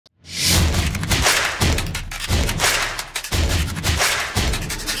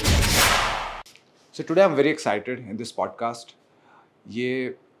So today I'm very excited in this podcast.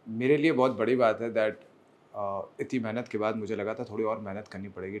 ये मेरे लिए बहुत बड़ी बात है that इतनी मेहनत के बाद मुझे लगा था थोड़ी और मेहनत करनी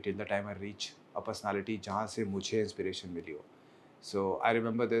पड़ेगी till the time I reach a personality जहाँ से मुझे inspiration मिली हो. So I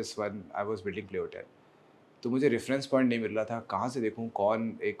remember this when I was building Play Hotel. तो मुझे रेफरेंस पॉइंट नहीं मिल रहा था कहाँ से देखूँ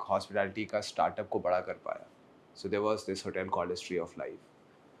कौन एक हॉस्पिटैलिटी का स्टार्टअप को बड़ा कर पाया. So there was this hotel called tree of life.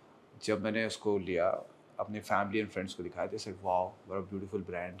 जब मैंने उसको लिया अपने फैमिली एंड फ्रेंड्स को दिखाया, they said wow what a beautiful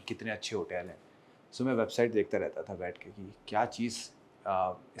brand, कितने अच्छे होटल हैं. सो मैं वेबसाइट देखता रहता था बैठ के कि क्या चीज़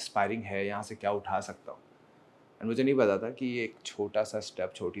इंस्पायरिंग है, यहाँ से क्या उठा सकता हूँ. एंड मुझे नहीं पता था कि ये एक छोटा सा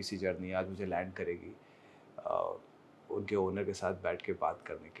स्टेप, छोटी सी जर्नी आज मुझे लैंड करेगी उनके ओनर के साथ बैठ के बात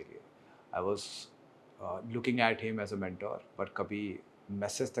करने के लिए. I was looking at him as a mentor, but कभी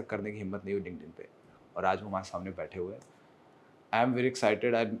मैसेज तक करने की हिम्मत नहीं हुई लिंक्डइन पे, और आज वो हमारे सामने बैठे हुए हैं. I am very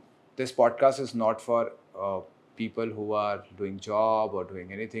excited and this podcast is not for people who are doing job or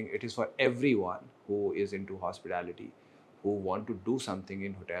doing anything. It is for everyone who is into hospitality, who want to do something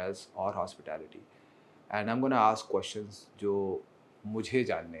in hotels or hospitality. And I'm going to ask questions जो मुझे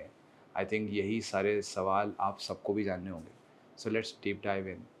जानने हैं. I think यही सारे सवाल आप सबको भी जानने होंगे. So let's deep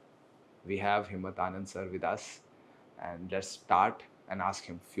dive in. We have Himmat Anand sir with us, and let's start and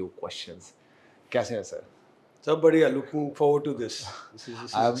ask him few questions. कैसे हैं sir? सब बढ़िया. Looking forward to this. This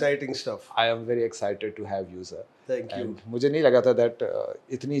is exciting stuff. I am very excited to have you, sir. Thank you. And मुझे नहीं लगा था that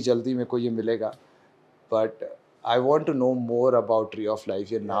इतनी जल्दी मेरे को ये मिलेगा. But I want to know more about Tree of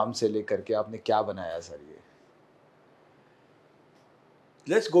Life. ये नाम से लेकर के आपने क्या बनाया सर ये?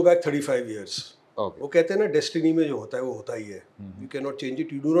 Let's go back 35 years. Okay. वो कहते हैं ना, डेस्टिनी में जो होता है वो होता ही है. You cannot change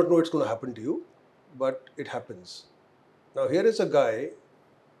it. You do not know it's going to happen to you, but it happens. Now here is a guy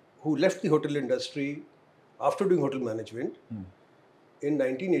who left the hotel industry after doing hotel management in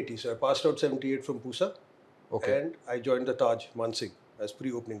 1980. So I passed out 78 from Pusa. Okay. And I joined the Taj Mansingh as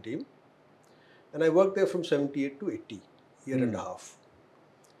pre-opening team. And I worked there from 78 to 80, year and a half.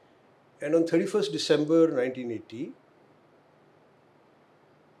 And on 31st December 1980,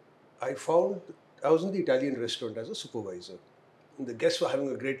 I was in the Italian restaurant as a supervisor. And the guests were having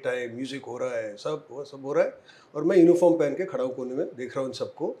a great time, music हो रहा है, सब हो रहा है, और मैं uniform पहन के खड़ा हूँ कोने में, देख रहा हूँ इन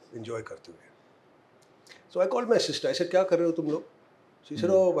सबको enjoy करते हुए. So I called my sister. I said, क्या कर रहे हो तुम लोग? She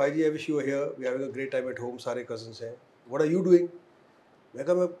said, oh भाई, I wish you were here. We're having a great time at home. सारे cousins हैं. What are you doing? मैं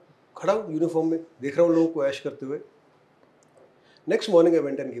कहा, मैं खड़ा हूँ यूनिफॉर्म में, देख रहा हूँ लोगों को ऐश करते हुए. Next morning I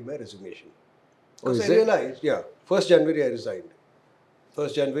went and gave my resignation. Because I realized, 1st January I resigned.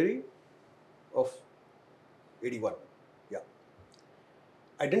 1st January of 81. Yeah.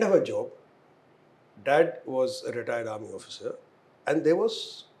 I didn't have a job. Dad was a retired army officer, and there was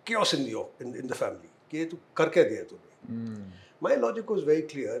chaos in the family. कि तू कर क्या दिया तूने? My logic was very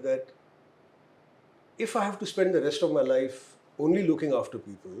clear that if I have to spend the rest of my life only looking after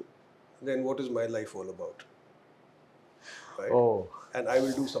people, then what is my life all about? Right? Oh. And I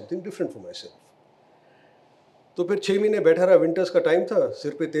will do something different for myself. तो फिर 6 महीने बैठा रहा. Winters का time था,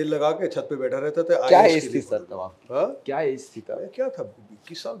 सिर पे तेल लगा के छत पे बैठा रहता था. क्या एज थी सर तब? हाँ, क्या एज थी तब? क्या था?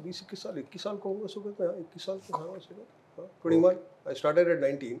 21 साल, 21 साल, 21 साल को होगा सुबह में. 21 साल को था सुबह. 21. I started at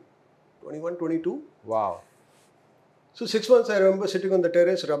 19. 21, 22. Wow. So 6 months I remember sitting on the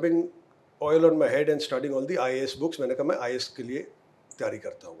terrace, rubbing oil on my head and studying all the IAS books. मैंने कहा मैं IAS के लिए तैयारी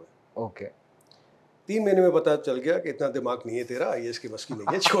करता हूँ. Okay. 3 महीने में पता चल गया कि इतना दिमाग नहीं है तेरा, IAS की बस की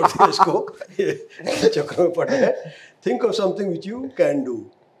नहीं है, छोड़ दे इसको, ये चक्कर में पड़ा है. Think of something which you can do.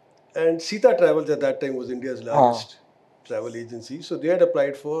 And Sita Travels at that time was India's largest travel agency. So they had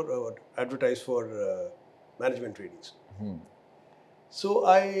applied for, advertised for management trainees. So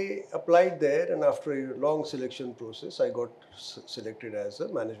I applied there, and after a long selection process, I got selected as a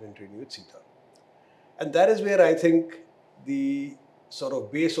management trainee with Sita. And that is where I think the sort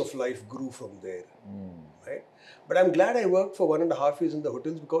of base of life grew from there. Right? But I'm glad I worked for 1.5 years in the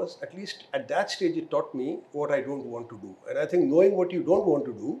hotels, because at least at that stage it taught me what I don't want to do. And I think knowing what you don't want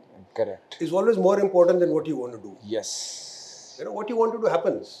to do is always more important than what you want to do. Yes. You know, what you want to do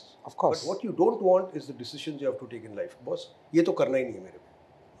happens. Of course. But what you don't want is the decisions you have to take in life. Boss, ये तो करना ही नहीं है मेरे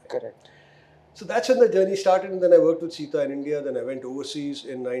को. Correct. So that's when the journey started, and then I worked with Sita in India. Then I went overseas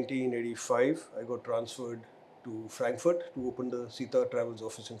in 1985. I got transferred to Frankfurt to open the Sita Travels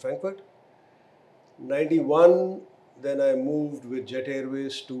office in Frankfurt. 91, then I moved with Jet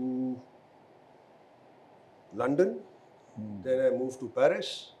Airways to London. Then I moved to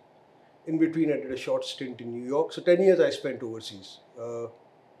Paris. In between, I did a short stint in New York. So 10 years I spent overseas.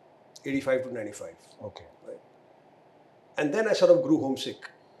 85 to 95. Okay. Right? And then I sort of grew homesick.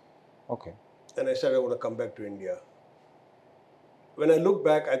 Okay. And I said I want to come back to India. When I look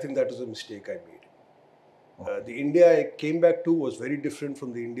back, I think that was a mistake I made. The India I came back to was very different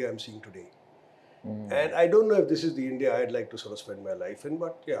from the India I'm seeing today. And I don't know if this is the India I'd like to sort of spend my life in,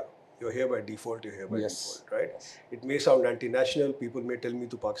 but yeah, you're here by default, you're here by Yes. default, right? Yes. It may sound anti-national, people may tell me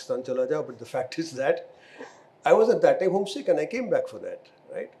to Pakistan chala ja, but the fact is that I was at that time homesick and I came back for that,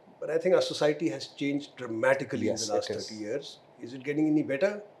 right? But I think our society has changed dramatically Yes, in the last it is. 30 years. Is it getting any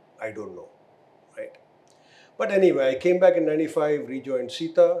better? I don't know, right? But anyway, I came back in 95, rejoined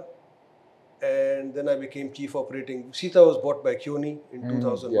Sita, and then I became chief operating. Sita was bought by Kyoni in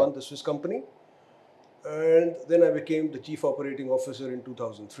 2001, yeah. the Swiss company. And then I became the chief operating officer in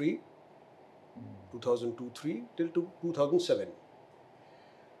 2003, 2002-3 till 2007.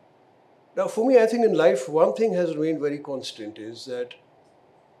 Now, for me, I think in life, one thing has remained very constant is that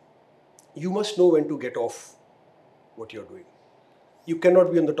you must know when to get off what you're doing. You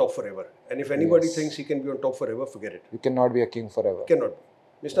cannot be on the top forever. And if anybody Yes. thinks he can be on top forever, forget it. You cannot be a king forever. Cannot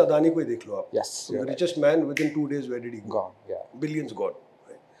be. Mr. Adani ko hi dekh lo aap. Yes, From you're the right. richest man, within 2 days, where did he go? Gone. Yeah. Billions gone.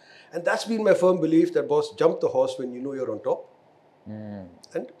 Right? And that's been my firm belief that, boss, jump the horse when you know you're on top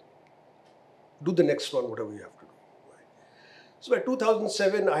and do the next one, whatever you have to do. So by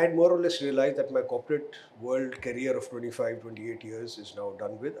 2007, I had more or less realized that my corporate world career of 25, 28 years is now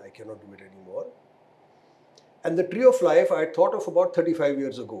done with. I cannot do it anymore. And the tree of life I thought of about 35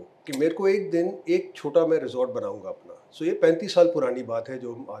 years ago कि मेरे को एक दिन एक छोटा मैं resort बनाऊंगा अपना. So ये 35 साल पुरानी बात है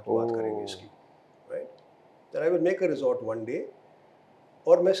जो हम आज बात करेंगे इसकी, right? That I will make a resort one day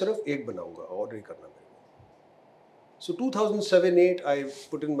और मैं सिर्फ एक बनाऊंगा और नहीं करना मेरे को. So 2007-8 I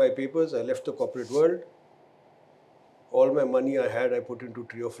put in my papers. I left the corporate world. All my money I had, I put into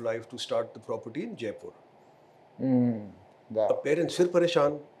Tree of Life to start the property in Jaipur. अब पेरेंट्स फिर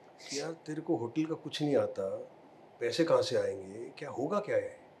परेशान कि यार तेरे को होटल का कुछ नहीं आता, पैसे कहाँ से आएंगे, क्या होगा क्या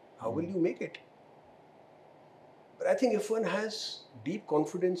है, how will you make it? But I think if one has deep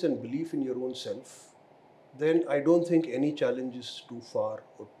confidence and belief in your own self, then I don't think any challenge is too far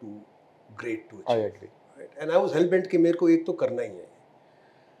or too great to achieve. I agree. Right? And I was hell-bent कि मेरे को एक तो करना ही है.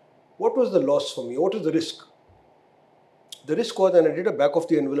 What was the loss for me? What was the risk? The risk was, and I did a back of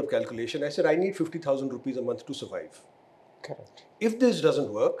the envelope calculation. I said, I need 50,000 rupees a month to survive. Correct. If this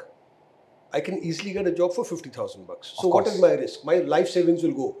doesn't work, I can easily get a job for 50,000 bucks. So what course. is my risk? My life savings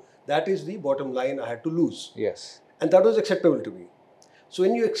will go. That is the bottom line I had to lose. Yes. And that was acceptable to me. So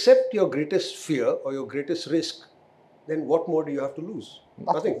when you accept your greatest fear or your greatest risk, then what more do you have to lose?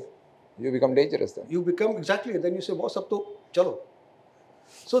 Nothing. You become dangerous then. You become, exactly, and then you say, boss, ab to chalo.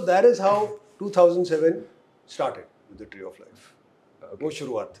 So that is how 2007 started with the Tree of Life. वो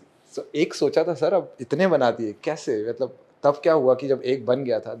शुरुआत थी. So एक सोचा था sir अब इतने बना दिए कैसे, मतलब तब क्या हुआ कि जब एक बन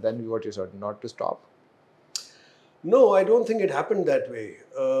गया था, then what you said not to stop? No, I don't think it happened that way.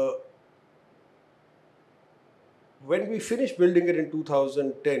 When we finished building it in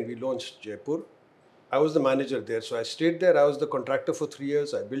 2010, we launched Jaipur. I was the manager there, so I stayed there. I was the contractor for 3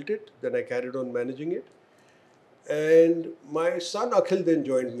 years. I built it. Then I carried on managing it. And my son Akhil then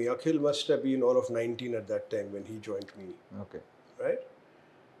joined me. Akhil must have been all of 19 at that time when he joined me. Okay. Right?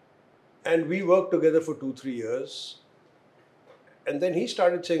 And we worked together for 2-3 years. And then he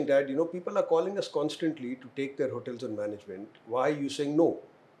started saying, Dad, you know, people are calling us constantly to take their hotels on management. Why are you saying no?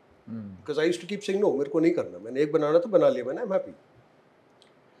 Because I used to keep saying no, मेरे को नहीं करना. मैंने एक बनाना तो बना लिया मैंने, I'm happy.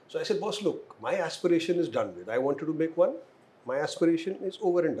 So I said, boss, look, my aspiration is done with. I wanted to make one. My aspiration is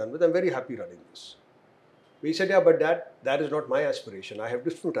over and done with. I'm very happy running this. But he said, yeah, but Dad, that is not my aspiration. I have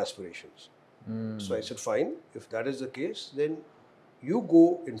different aspirations. So I said, fine. If that is the case, then you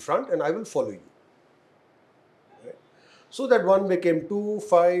go in front and I will follow you. Right? So that one became 2,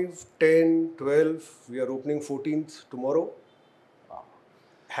 5, 10, 12. We are opening 14th tomorrow.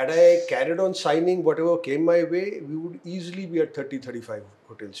 Had I carried on signing whatever came my way, we would easily be at 30, 35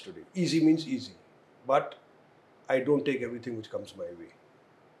 hotels today. Easy means easy. But I don't take everything which comes my way.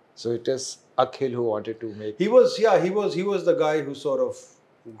 So it is Akhil who wanted to make... He was the guy who sort of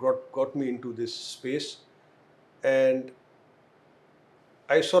got me into this space. And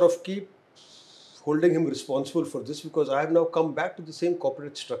I sort of keep holding him responsible for this because I have now come back to the same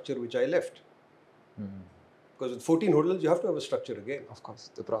corporate structure which I left. Because with 14 hotels, you have to have a structure again. Of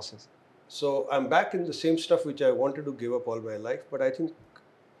course, the process. So I'm back in the same stuff which I wanted to give up all my life. But I think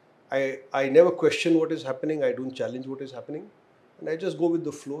I never question what is happening. I don't challenge what is happening. And I just go with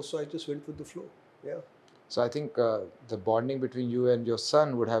the flow. So I just went with the flow. Yeah. So I think the bonding between you and your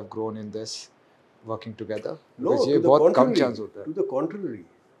son would have grown in this working together. No, Because to ये the बहुत कम contrary. chance होता है. To the contrary.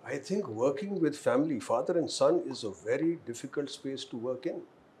 I think working with family, father and son, is a very difficult space to work in.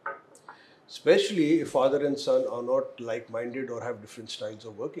 Especially if father and son are not like-minded or have different styles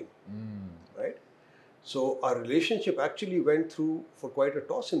of working. Right? So our relationship actually went through for quite a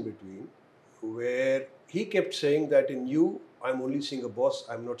toss in between, where he kept saying that in you, I'm only seeing a boss,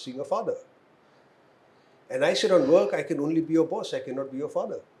 I'm not seeing a father. And I said, on work, I can only be your boss. I cannot be your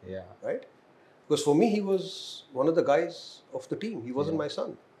father. Yeah. Right? Because for me, he was one of the guys of the team. He wasn't my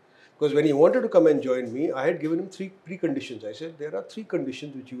son. Because when he wanted to come and join me, I had given him 3 preconditions. I said, there are 3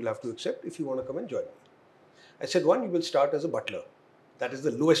 conditions which you will have to accept if you want to come and join me. I said, 1, you will start as a butler. That is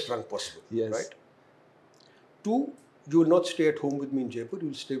the lowest rank possible. Yes. Right? 2, you will not stay at home with me in Jaipur. You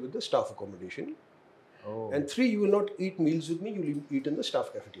will stay with the staff accommodation. Oh. And 3, you will not eat meals with me. You will eat in the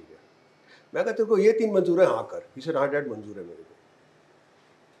staff cafeteria. मैं कहा तेरे को ये 3 मंजूर है, हाँ कर. He said, हाँ डैड मंजूर है मेरे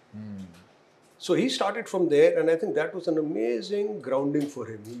को. So he started from there, and I think that was an amazing grounding for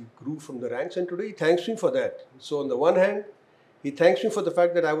him. He grew from the ranks, and today he thanks me for that. So on the one hand, he thanks me for the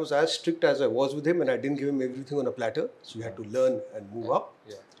fact that I was as strict as I was with him, and I didn't give him everything on a platter. So he had to learn and move up.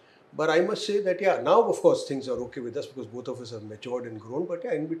 Yeah. But I must say that, yeah, now of course things are okay with us because both of us have matured and grown. But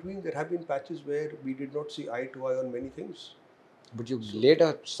yeah, in between there have been patches where we did not see eye to eye on many things. But you laid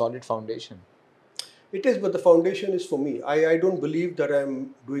a solid foundation. It is, but the foundation is for me. I don't believe that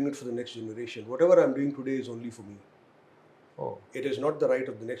I'm doing it for the next generation. Whatever I'm doing today is only for me. Oh. It is not the right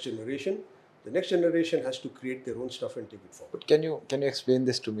of the next generation. The next generation has to create their own stuff and take it forward. But can you explain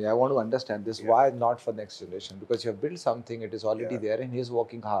this to me? I want to understand this. Yeah. Why not for next generation? Because you have built something, it is already Yeah. there, and he's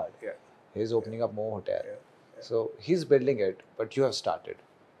working hard. Yeah. He's opening up more hotel. Yeah. Yeah. So he's building it, but you have started.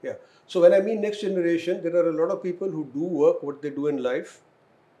 Yeah. So when I mean next generation, there are a lot of people who do work what they do in life,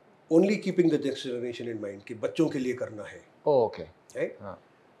 only keeping the next generation in mind. कि बच्चों के लिए करना है. Oh, okay. Right? Huh.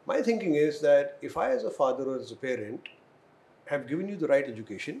 My thinking is that if I as a father or as a parent have given you the right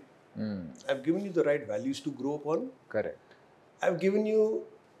education, I've given you the right values to grow upon. Correct. I've given you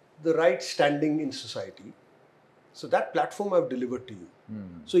the right standing in society. So that platform I've delivered to you.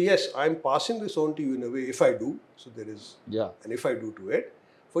 So yes, I'm passing this on to you in a way if I do. So there is, and if I do to it,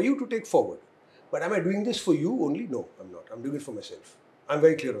 for you to take forward. But am I doing this for you only? No, I'm not. I'm doing it for myself. I'm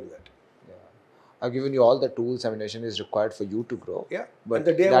very clear on that. Yeah. I've given you all the tools, ammunition is required for you to grow. Yeah. But and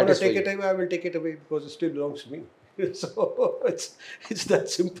the day I want to take it you. away, I will take it away because it still belongs to me. So it's that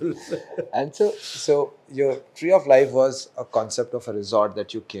simple. And so your Tree of Life was a concept of a resort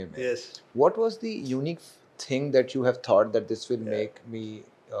that you came in. Yes. What was the unique thing that you have thought that this will make me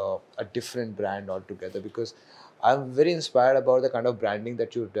a different brand altogether? Because I'm very inspired about the kind of branding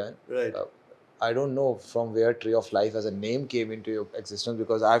that you've done. Right. I don't know from where Tree of Life as a name came into your existence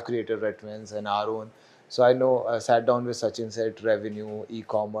because I've created Retvens and our own. So I know I sat down with Sachin, said revenue,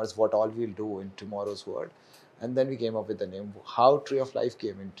 e-commerce, what all we'll do in tomorrow's world. And then we came up with the name. How Tree of Life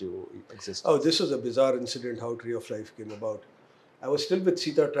came into existence? Oh, this was a bizarre incident how Tree of Life came about. I was still with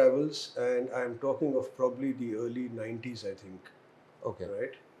Sita Travels, and I'm talking of probably the early 90s, I think. Okay.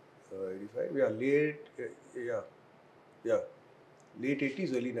 Right? 85? Yeah, late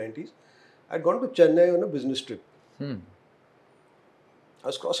 80s, early 90s. I'd gone to Chennai on a business trip. I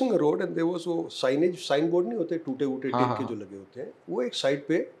was crossing the road and there was वो signboard नहीं होते टूटे tape के जो लगे होते हैं, वो एक साइड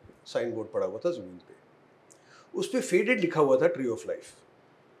पे साइनबोर्ड पड़ा हुआ था जमीन पे, उस पे फेडेड लिखा हुआ था tree of life,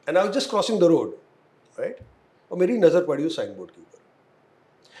 and I was just crossing the road, right, और मेरी नज़र पड़ी उस साइनबोर्ड के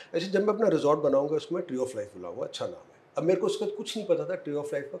ऊपर. ऐसे जब मैं अपना रिजॉर्ट बनाऊंगा उसको मैं ट्री ऑफ लाइफ बुलाऊंगा, अच्छा नाम है. अब मेरे को उसका कुछ नहीं पता था ट्री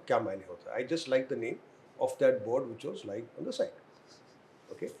ऑफ लाइफ का क्या मायने होता है. I just like the name of that board which was like on the side.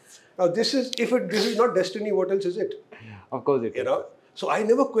 Okay. Now this is not destiny, what else is it? Of course it is. You know. So I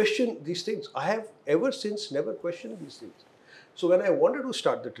never questioned these things. I have ever since never questioned these things. So when I wanted to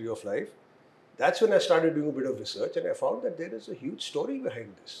start the Tree of Life, that's when I started doing a bit of research, and I found that there is a huge story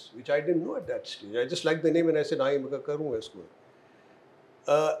behind this, which I didn't know at that stage. I just liked the name and I said, "I karunga isko."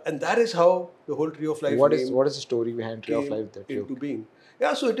 And that is how the whole Tree of Life. What is the story behind Tree of Life that into being?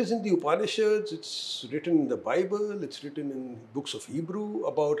 Yeah, so it is in the Upanishads, it's written in the Bible, it's written in books of Hebrew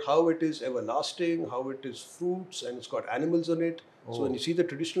about how it is everlasting, how it is fruits, and it's got animals on it. Oh. So when you see the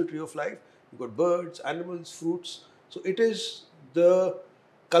traditional Tree of Life, you've got birds, animals, fruits. So it is the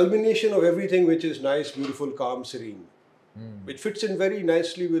culmination of everything which is nice, beautiful, calm, serene. Which fits in very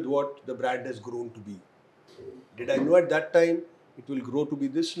nicely with what the brand has grown to be. Did I know at that time it will grow to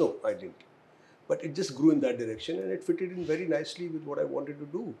be this? No, I didn't. But it just grew in that direction and it fitted in very nicely with what I wanted to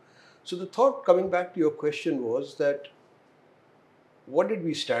do. So the thought coming back to your question was that what did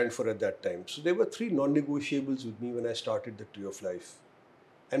we stand for at that time? So there were 3 non-negotiables with me when I started the Tree of Life.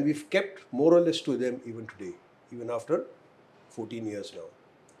 And we've kept more or less to them even today, even after 14 years now.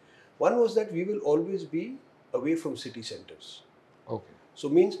 One was that we will always be away from city centers. Okay.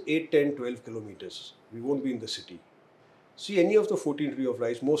 So means 8, 10, 12 kilometers. We won't be in the city. See, any of the 14 Tree of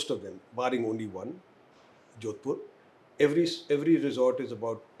Lives, most of them, barring only one, Jodhpur, every resort is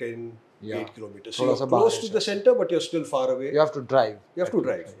about 10, 8 kilometers. So you're close to the center, but you're still far away. You have to drive. You have to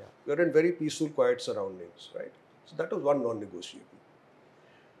drive. You're in very peaceful, quiet surroundings, right? So that was one non-negotiable.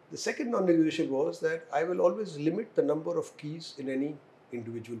 The second non-negotiable was that I will always limit the number of keys in any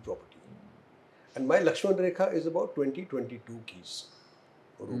individual property. And my Lakshman Rekha is about 20-22 keys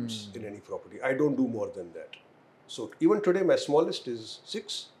rooms in any property. I don't do more than that. So even today, my smallest is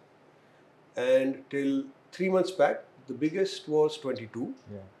 6. And till 3 months back, the biggest was 22.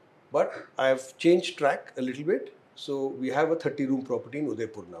 Yeah. But I have changed track a little bit. So we have a 30-room property in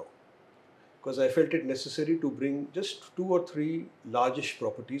Udaipur now. Because I felt it necessary to bring just 2 or 3 largish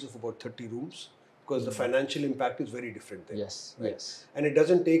properties of about 30 rooms, because the financial impact is very different there. Yes, right? yes. And it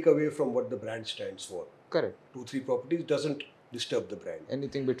doesn't take away from what the brand stands for. Correct. 2-3 properties doesn't disturb the brand.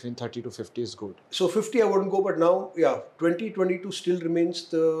 Anything between 30 to 50 is good. So 50 I wouldn't go, but now, yeah, 2022 still remains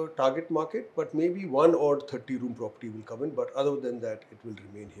the target market, but maybe 1 or 30-room property will come in, but other than that, it will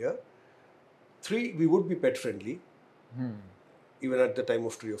remain here. 3, we would be pet friendly, even at the time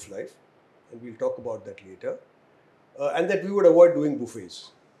of Tree of Life. And we'll talk about that later. And that we would avoid doing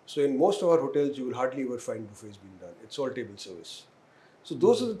buffets. So in most of our hotels, you will hardly ever find buffets being done. It's all table service. So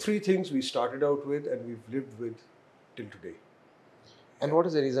those are the 3 things we started out with and we've lived with till today. And what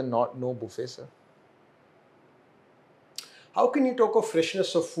is the reason no buffet, sir? How can you talk of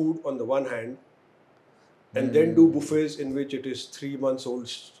freshness of food on the one hand and then do buffets in which it is 3 months old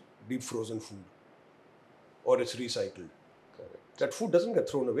deep frozen food or it's recycled? Correct. That food doesn't get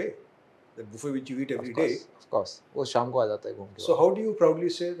thrown away. That buffet which you eat every day. Of course. वो शाम को आ जाता है घूम के. So how do you proudly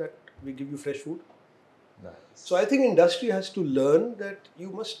say that we give you fresh food? Nice. So I think industry has to learn that you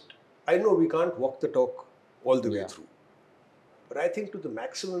must, I know we can't walk the talk all the way through. But I think to the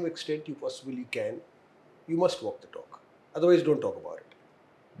maximum extent you possibly can, you must walk the talk. Otherwise don't talk about it.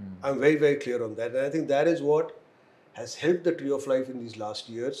 I'm very, very clear on that. And I think that is what has helped the Tree of Life in these last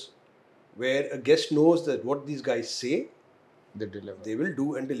years, where a guest knows that what these guys say, they will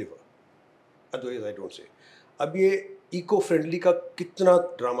do and deliver. Otherwise, I don't say. अब ये eco-friendly का कितना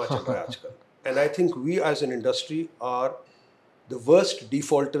drama चल रहा है आजकल. And I think we as an industry are the worst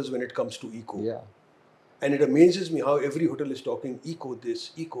defaulters when it comes to eco. Yeah. And it amazes me how every hotel is talking eco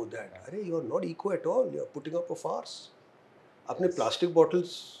this, eco that. अरे you are not eco at all. You are putting up a farce. आपने plastic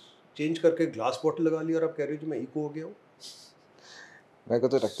bottles change करके glass bottle लगा ली और आप कह रहे हो कि मैं इको हो गया हूँ. मेरे को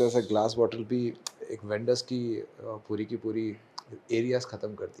तो लगता है सर ग्लास बॉटल भी एक वेंडर्स की पूरी एरियाज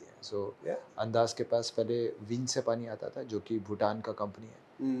ख़त्म कर दिए हैं. सो अंदाज के पास पहले विंड से पानी आता था जो कि भूटान का कंपनी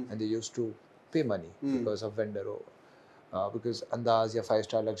है एंड दे यूज्ड टू पे money because of vendor because अंदाज या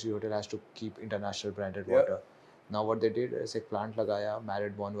 5-star luxury hotel has to keep international branded water. Now what they did ऐसे एक प्लांट लगाया,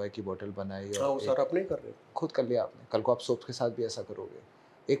 मैरिड बॉनवाई की बोतल बनाई और सर अपने कर रहे खुद कर लिया आपने. कल को आप सोप्स के साथ भी ऐसा करोगे.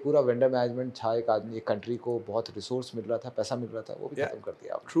 एक पूरा वेंडर मैनेजमेंट था, एक आदमी एक कंट्री को बहुत रिसोर्स मिल रहा था, पैसा मिल रहा था, वो भी खत्म कर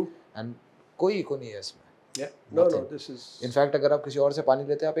दिया आपने. ट्रू. एंड कोई इको नहीं है इसमें. No, this is. इनफैक्ट अगर आप किसी और से पानी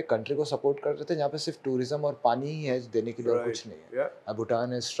लेते हैं, आप एक कंट्री को सपोर्ट कर रहे थे जहाँ पे सिर्फ टूरिज्म और पानी ही है देने के लिए और कुछ नहीं है.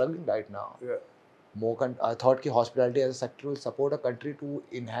 Bhutan is struggling right now. I thought कि hospitality as a sector will support a country to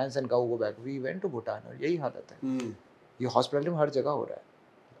enhance and go back. We went to Bhutan और यही हालत है. ये hospitality में हर जगह हो रहा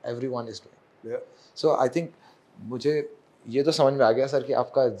है. Everyone is doing. So I think मुझे ये तो समझ में आ गया सर कि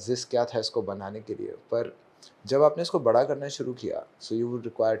आपका जिस क्या था इसको बनाने के लिए, पर जब आपने इसको बड़ा करना शुरू किया, so you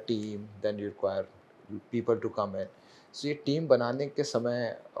would require team, then you require people to come in. So ये टीम बनाने के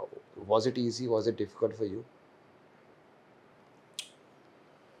समय was it easy, was it difficult for you?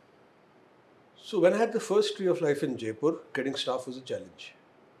 So when I had the first Tree of Life in Jaipur, getting staff was a challenge.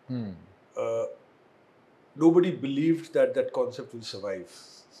 Nobody believed that that concept will survive.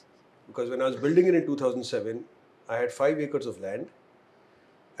 Because when I was building it in 2007, I had 5 acres of land.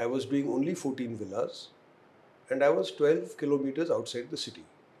 I was doing only 14 villas. And I was 12 kilometers outside the city.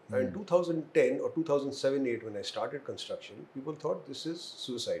 And in 2010 or 2007-8, when I started construction, people thought this is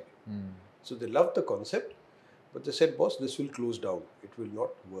suicide. So they loved the concept, but they said, boss, this will close down. It will not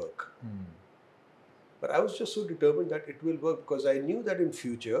work. But I was just so determined that it will work because I knew that in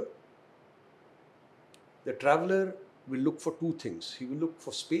future, the traveler will look for 2 things. He will look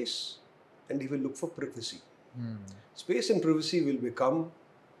for space and he will look for privacy. Space and privacy will become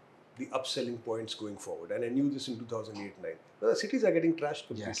the upselling points going forward. And I knew this in 2008-9. The cities are getting trashed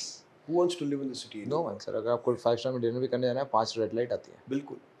completely. Yes. Who wants to live in the city anymore? No one, sir. अगर आपको 5-star में dinner भी करने जाना है, 5 red light आती है.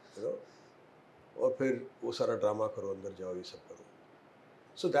 बिल्कुल. और फिर वो सारा ड्रामा करो, अंदर जाओ, ये सब करो.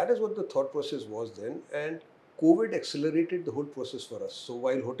 So that is what the thought process was then, and COVID accelerated the whole process for us. So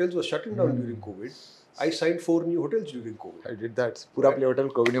while hotels were shutting down during COVID, I signed 4 new hotels during COVID. I did that. पूरा play hotel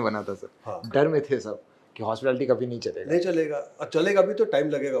Covid ने बना था sir. डर में थे सब कि hospitality कभी नहीं चलेगा. नहीं चलेगा. और चलेगा भी तो टाइम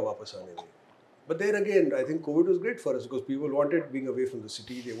लगेगा वापस आने में. But then again, I think COVID was great for us because people wanted being away from the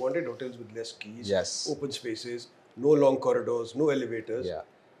city. They wanted hotels with less keys, open spaces, no long corridors, no elevators.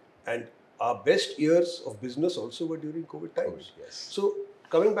 And our best years of business also were during COVID times. So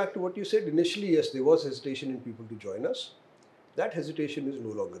coming back to what you said, initially, yes, there was hesitation in people to join us. That hesitation is no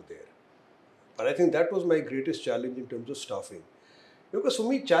longer there. But I think that was my greatest challenge in terms of staffing. Because for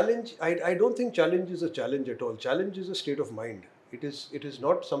me, challenge, I don't think challenge is a challenge at all. Challenge is a state of mind. It is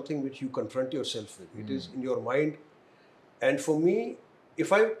not something which you confront yourself with. It is in your mind. And for me,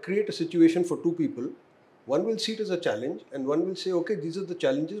 if I create a situation for two people, one will see it as a challenge and one will say, okay, these are the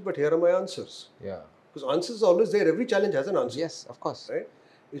challenges, but here are my answers. Yeah. Because answers are always there. Every challenge has an answer. Yes, of course. Right?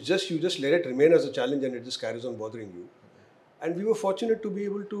 It's just you just let it remain as a challenge and it just carries on bothering you. And we were fortunate to be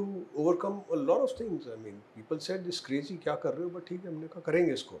able to overcome a lot of things. I mean, people said, this crazy, क्या कर रहे हो? But ठीक है, हमने कहा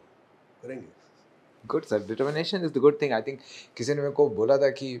करेंगे इसको, करेंगे. Good sir. Determination is the good thing. I think किसी ने मेरे को बोला था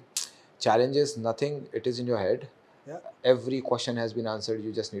कि challenge is nothing. It is in your head. Yeah. Every question has been answered.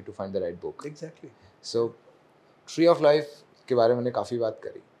 You just need to find the right book. Exactly. So, Tree of Life के बारे में मैंने काफ़ी बात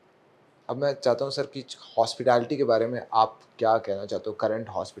करी. अब मैं चाहता हूँ सर कि हॉस्पिटैलिटी के बारे में आप क्या कहना चाहते हो? करंट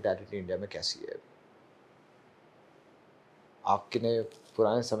हॉस्पिटैलिटी इंडिया में कैसी है? आपने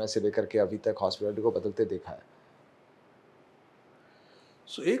पुराने समय से लेकर के अभी तक हॉस्पिटैलिटी को बदलते देखा है.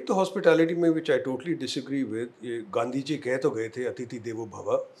 So एक तो हॉस्पिटैलिटी में which I totally disagree with, ये गांधी जी कह तो गए थे अतिथि देवो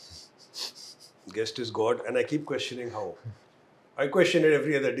भव, guest is God, and I keep questioning how. I question it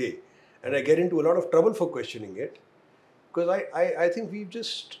every other day, and I get into a lot of trouble for questioning it, because I think we've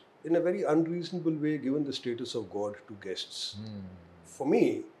just in a very unreasonable way given the status of God to guests. For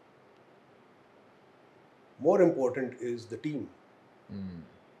me, more important is the team.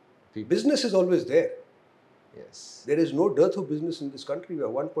 Business is always there. Yes. There is no dearth of business in this country. We are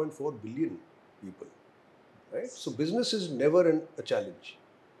 1.4 billion people, right? So business is never a challenge.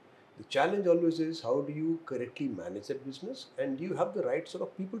 The challenge always is how do you correctly manage that business, and do you have the right sort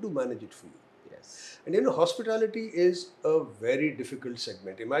of people to manage it for you? Yes. And you know, hospitality is a very difficult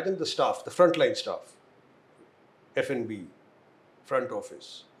segment. Imagine the staff, the frontline staff, F&B, front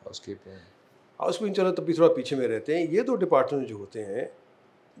office, Housekeeping. Housekeeping चलो तब भी थोड़ा पीछे में रहते हैं. ये दो डिपार्टमेंट जो होते हैं,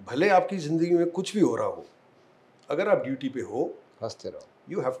 भले आपकी ज़िंदगी में कुछ भी हो रहा हो, अगर आप ड्यूटी पे हो, हंसते रहो.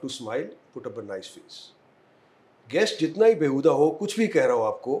 You have to smile, put up a nice face. Guest जितना ही बेहुदा हो, कुछ भी कह रहा हो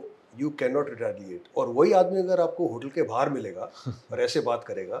आपको, यू कैन नॉट रिटेलिएट. और वही आदमी अगर आपको होटल के बाहर मिलेगा और ऐसे बात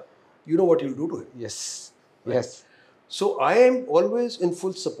करेगा, you know what you'll do to him. Yes. Right? Yes. So I am always in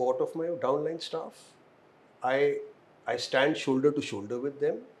full support of my downline staff. I stand shoulder to shoulder with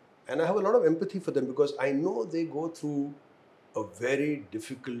them, and I have a lot of empathy for them because I know they go through a very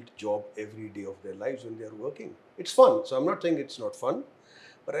difficult job every day of their lives when they are working. It's fun, so I'm not saying it's not fun,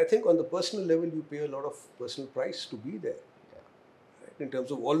 but I think on the personal level you pay a lot of personal price to be there. Yeah. Right? In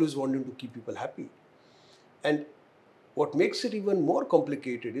terms of always wanting to keep people happy. And what makes it even more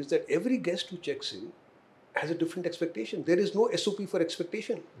complicated is that every guest who checks in has a different expectation. There is no SOP for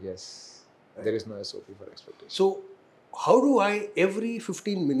expectation. Yes. Right? There is no SOP for expectation. So how do I, every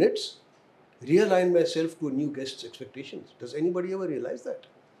 15 minutes, realign myself to a new guest's expectations? Does anybody ever realize that?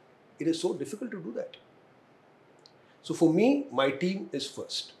 It is so difficult to do that. So for me, my team is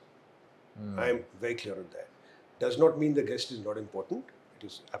first. I am very clear on that. Does not mean the guest is not important. It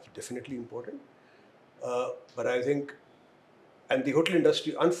is definitely important. But I think, and the hotel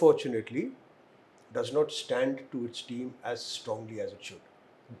industry, unfortunately, does not stand to its team as strongly as it should.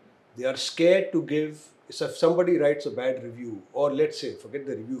 They are scared to give. So if somebody writes a bad review, or let's say, forget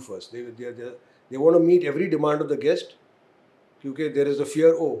the review first, they want to meet every demand of the guest, because there is a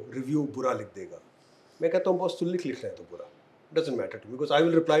fear, oh, review बुरा लिख देगा. मैं कहता हूँ boss तुम लिखना है तो बुरा. Doesn't matter to me because I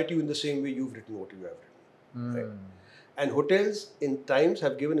will reply to you in the same way you've written what you have written. Right? And hotels in times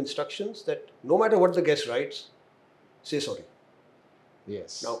have given instructions that no matter what the guest writes, say sorry.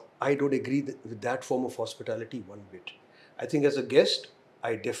 Yes. Now, I don't agree with that form of hospitality one bit. I think as a guest,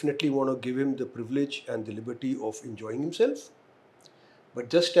 I definitely want to give him the privilege and the liberty of enjoying himself. But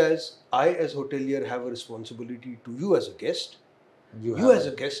just as I as hotelier have a responsibility to you as a guest, you as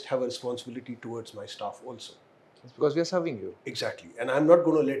a guest have a responsibility towards my staff also. It's because we are serving you. Exactly. And I'm not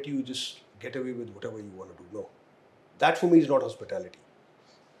going to let you just get away with whatever you want to do. No. That for me is not hospitality.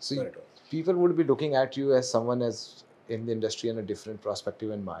 So people would be looking at you as someone as in the industry in a different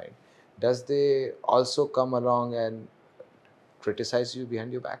perspective in mind. Does they also come along and criticize you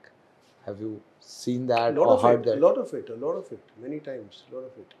behind your back? Have you seen that or heard that? A lot of it, many times, a lot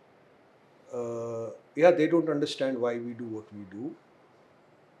of it. Yeah, they don't understand why we do what we do.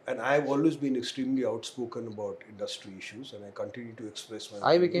 And I have always been extremely outspoken about industry issues, and I continue to express my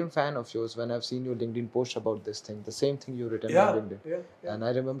opinion. I became a fan of yours when I've seen your LinkedIn post about this thing, the same thing you written on LinkedIn. Yeah. And I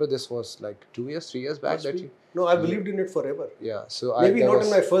remember this was like 2 years, 3 years back that you... No, I believed in it forever. Yeah, so maybe not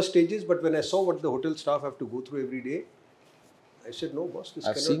in my first stages, but when I saw what the hotel staff have to go through every day, I said, no, boss, this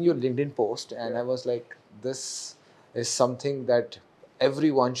I've seen your LinkedIn post and I was like, this is something that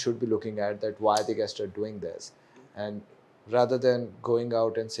everyone should be looking at that why the guests are doing this, and rather than going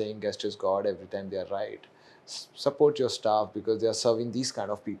out and saying guest is god every time they are right, support your staff because they are serving these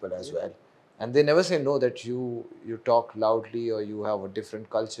kind of people as well, and they never say no that you talk loudly or you have a different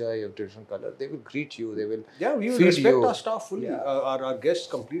culture, you have different color. They will greet you, they will We will feed respect you. our staff fully, our guests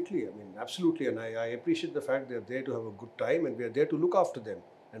completely. I mean, absolutely. And I appreciate the fact they're there to have a good time and we're there to look after them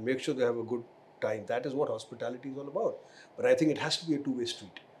and make sure they have a good time. That is what hospitality is all about. But I think it has to be a two-way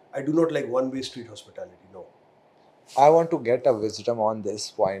street. I do not like one-way street hospitality, no. I want to get a wisdom on this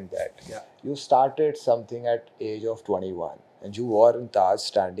point that you started something at age of 21 and you were in Taj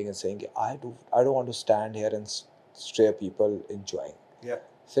standing and saying I don't want to stand here and stare people enjoying.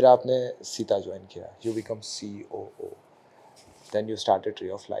 फिर आपने Sita join किया, you become COO, then you started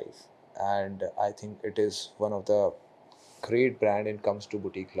Tree of Life, and I think it is one of the great brand in comes to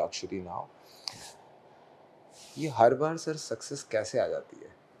boutique luxury now. ये हर बार sir success कैसे आ जाती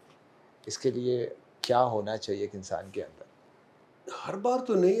है, इसके लिए क्या होना चाहिए एक इंसान के अंदर? हर बार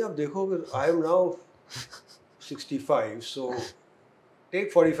तो नहीं, आप देखो I am now 65, so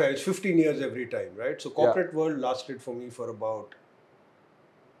take 45, it's 15 years every time, right? So corporate world lasted for me for about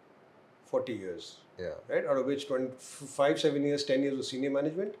 40 years, right? Out of which 5-7 years, 10 years was senior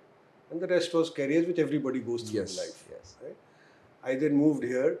management, and the rest was careers which everybody goes through in life. Right? I then moved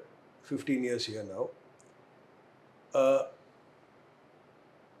here, 15 years here now.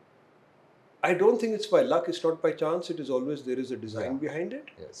 I don't think it's by luck, it's not by chance, it is always there is a design behind it.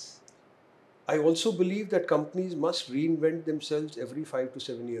 I also believe that companies must reinvent themselves every 5 to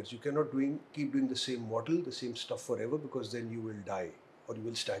 7 years. You cannot keep doing the same model, the same stuff forever, because then you will die or you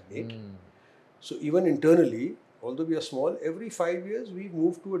will stagnate. So even internally, although we are small, every 5 years we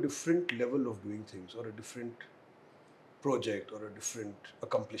move to a different level of doing things or a different project or a different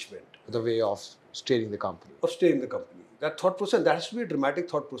accomplishment. The way of steering the company. That thought process, that has to be a dramatic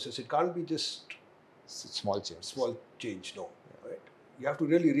thought process. It can't be just small change, no. Right? You have to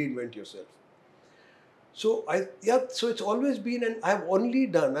really reinvent yourself. So so it's always been, and I've only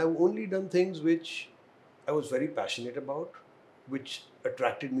done things which I was very passionate about, which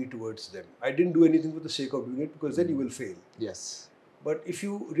attracted me towards them. I didn't do anything for the sake of doing it, because then you will fail. But if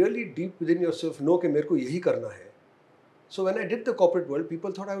you really deep within yourself know कि मेरे को यही करना है. So when I did the corporate world,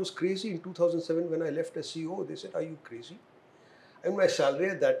 people thought I was crazy in 2007 when I left as CEO. They said, "Are you crazy?" And my salary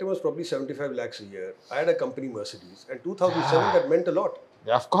at that time was probably 75 lakhs a year. I had a company Mercedes, and 2007 that meant a lot.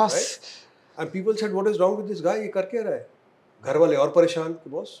 Of course. Right? And people said, "What is wrong with this guy? ये कर क्या रहा है?" घर वाले और परेशान,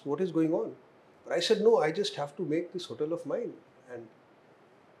 boss, what is going on? But I said, "No, I just have to make this hotel of mine."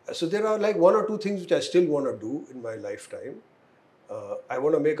 And so there are like one or two things which I still want to do in my lifetime. I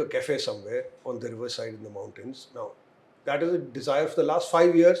want to make a cafe somewhere on the riverside in the mountains. Now, that is a desire for the last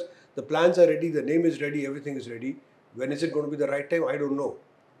 5 years. The plans are ready, the name is ready, everything is ready. When is it going to be the right time? I don't know.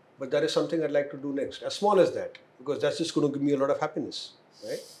 But that is something I'd like to do next, as small as that, because that's just going to give me a lot of happiness,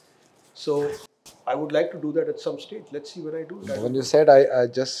 right? So I would like to do that at some stage. Let's see when I do it. When you said, I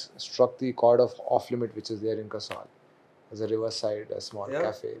just struck the chord of Off Limit, which is there in Kasol. There's a riverside, a small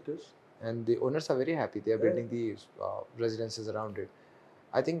cafe. It is. And the owners are very happy. They are building the residences around it.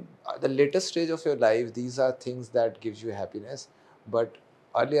 I think the latest stage of your life, these are things that gives you happiness. But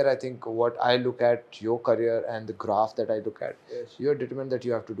earlier, I think what I look at your career and the graph that I look at, you're determined that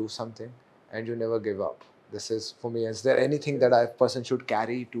you have to do something and you never give up. This is, for me, is there anything that a person should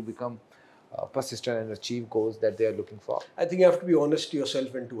carry to become persistent and achieve goals that they are looking for? I think you have to be honest to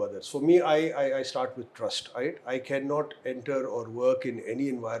yourself and to others. For me, I start with trust. Right? I cannot enter or work in any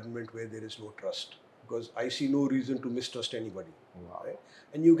environment where there is no trust, because I see no reason to mistrust anybody. Right?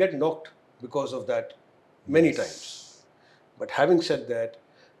 And you get knocked because of that many times. But having said that,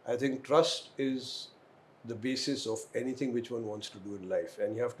 I think trust is the basis of anything which one wants to do in life.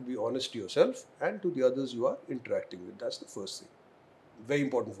 And you have to be honest to yourself and to the others you are interacting with. That's the first thing. Very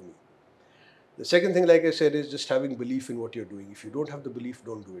important for me. The second thing, like I said, is just having belief in what you're doing. If you don't have the belief,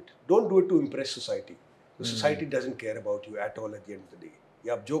 don't do it. Don't do it to impress society. The society doesn't care about you at all at the end of the day.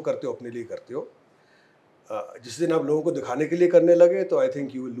 You आप जो करते हो अपने लिए करते हो. जिस दिन आप लोगों को दिखाने के लिए करने लगे, तो I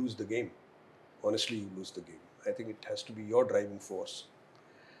think you will lose the game. Honestly, you lose the game. I think it has to be your driving force.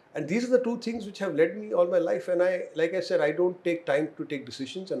 And these are the two things which have led me all my life. And like I said, I don't take time to take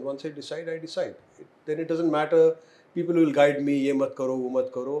decisions. And once I decide, I decide. Then it doesn't matter. People will guide me, ye mat karo, wo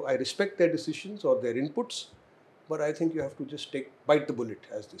mat karo. I respect their decisions or their inputs. But I think you have to just bite the bullet,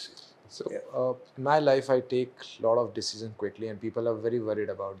 as they say. So, in my life, I take a lot of decisions quickly, and people are very worried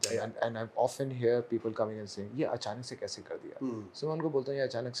about them. And I often hear people coming and saying, "ये अचानक से कैसे कर दिया?" So मैं उनको बोलता हूँ, ये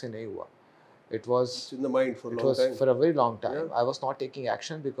अचानक से नहीं हुआ. It was in the mind for a long time. For a very long time. I was not taking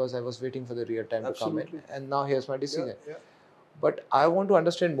action because I was waiting for the real time to come in. And now here's my decision. But I want to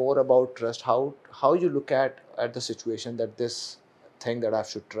understand more about trust. How you look at the situation that this thing that I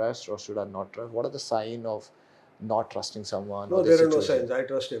should trust or should I not trust? What are the sign of not trusting someone or No, the there are no situation? signs. I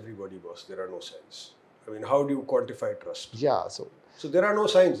trust everybody, boss. There are no signs. I mean, how do you quantify trust? Yeah. So So there are no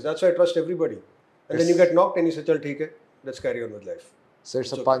signs. That's why I trust everybody. And then you it's get knocked and you say, "Chal, theek hai. Let's carry on with life." so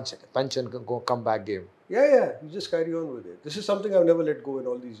it's a It's okay. punch and go come back game. Yeah. You just carry on with it. This is something I've never let go in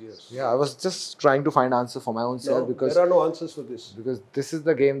all these years. Yeah, I was just trying to find answer for my own self No, there are no answers for this. because this is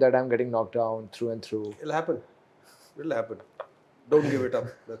the game that I'm getting knocked down through and through. It'll happen. It'll happen. Don't give it up.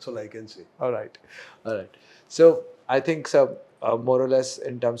 That's all I can say. All right, all right. So I think so. More or less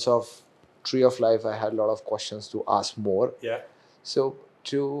in terms of tree of life, I had a lot of questions to ask more. Yeah. So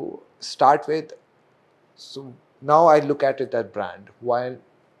to start with, so now I look at it as brand.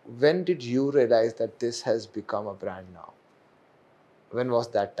 When did you realize that this has become a brand now? When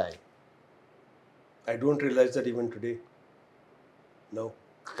was that time? I don't realize that even today. No.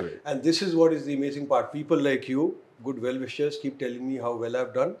 Great. And this is what is the amazing part. People like you, good well wishers, keep telling me how well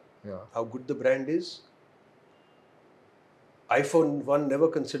I've done, Yeah. how good the brand is. I, for one, never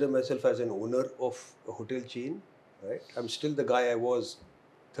consider myself as an owner of a hotel chain. Right? I'm still the guy I was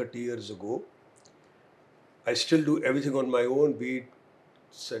 30 years ago. I still do everything on my own, be it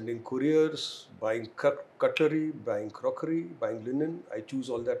sending couriers, buying cutlery, buying crockery, buying linen. I choose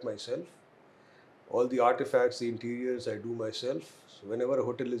all that myself. All the artifacts, the interiors, I do myself. So whenever a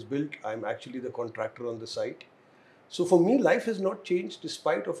hotel is built, I'm actually the contractor on the site. So for me, life has not changed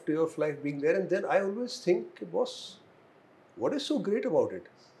despite of Tree of Life being there. And then I always think, boss, what is so great about it?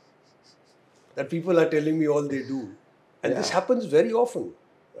 That people are telling me all they do. And this Yeah. happens very often,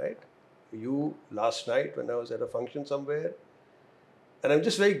 right? You, last night when I was at a function somewhere, and I'm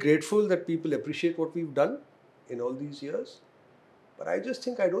just very grateful that people appreciate what we've done in all these years. But I just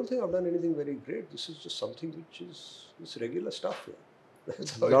think, I don't think I've done anything very great. This is just something which is just regular stuff. Yeah.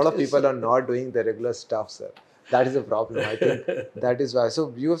 That's how A lot it of is. people are not doing the regular stuff, sir. That is a problem. I think that is why.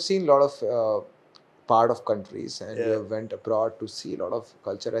 So you have seen a lot of part of countries, and you Yeah. have went abroad to see a lot of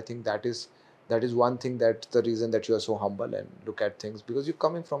culture. I think that is one thing, that's the reason that you are so humble and look at things, because you're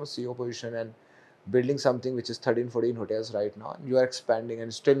coming from a CEO position and building something which is 13, 14 hotels right now, and you are expanding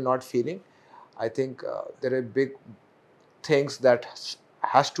and still not feeling. I think there are big things that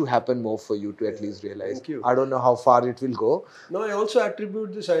has to happen more for you to at Yeah, least realize. thank you. I don't know how far it will go. No, I also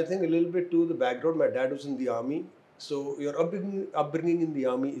attribute this, I think, a little bit to the background. My dad was in the army. So your upbringing in the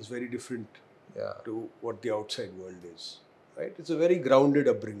army is very different Yeah. to what the outside world is. Right? It's a very grounded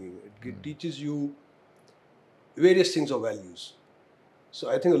upbringing. It teaches you various things of values. So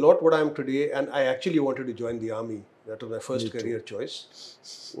I think a lot what I am today, and I actually wanted to join the army. That was my first Me too. career choice.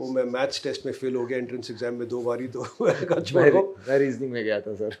 वो मैं maths test में fail हो गया entrance exam में 2 बारी तो मैंने कहा मैं छोड़ो. मैं रीजनिंग में गया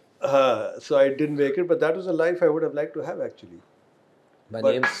था sir. So I didn't make it, but that was a life I would have liked to have actually. My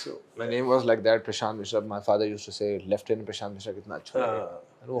But name so, my name was like that, Prashant Mishra. My father used to say Lieutenant Prashant Mishra कितना अच्छा लगे. हाँ,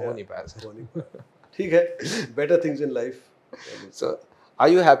 और वो हो yeah, नहीं पाया sir. हो नहीं पाया. ठीक है, better things in life. So are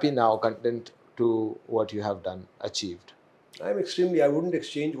you happy now, content to what you have done, achieved? I'm extremely, I wouldn't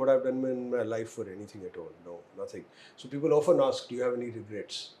exchange what I've done in my life for anything at all. No, nothing. So people often ask, do you have any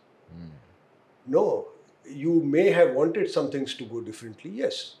regrets? No, you may have wanted some things to go differently.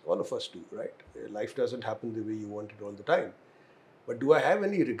 Yes, all of us do, right? Life doesn't happen the way you want it all the time. But do I have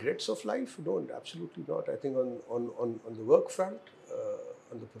any regrets of life? No, absolutely not. I think on the work front,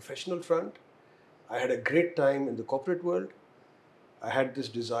 on the professional front, I had a great time in the corporate world. I had this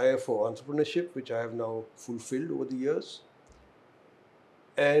desire for entrepreneurship, which I have now fulfilled over the years.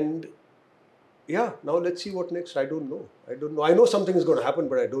 And yeah, now let's see what next. I don't know. I know something is going to happen,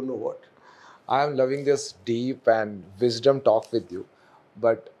 but I don't know what. I am loving this deep and wisdom talk with you,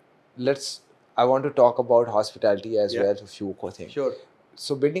 but I want to talk about hospitality as Yeah. well, a few core things. Sure.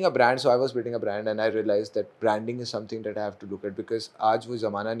 So building a brand, so I was building a brand and I realized that branding is something that I have to look at, because आज वो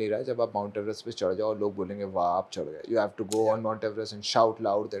ज़माना नहीं रहा जब आप Mount Everest पे चढ़ जाओ और लोग बोलेंगे वाह आप चढ़ गए. You have to go on Mount Everest and shout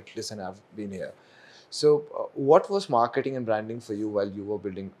loud that listen, I've been here. So what was marketing and branding for you while you were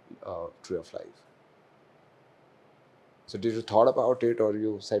building Tree of Life? So did you thought about it, or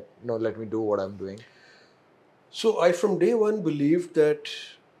you said no, let me do what I'm doing? So I from day one believed that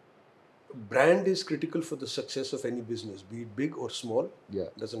brand is critical for the success of any business, be it big or small. Yeah.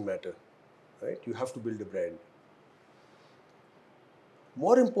 Doesn't matter, right? You have to build a brand.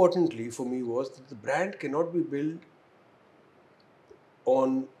 More importantly for me was that the brand cannot be built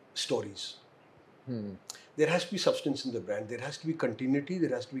on stories. There has to be substance in the brand. There has to be continuity. There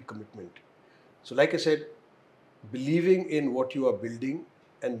has to be commitment. So like I said, believing in what you are building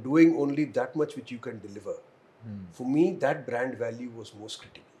and doing only that much which you can deliver. For me, that brand value was most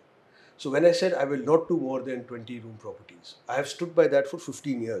critical. So when I said I will not do more than 20 room properties, I have stood by that for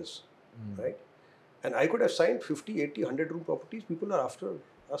 15 years, right? And I could have signed 50, 80, 100 room properties. People are after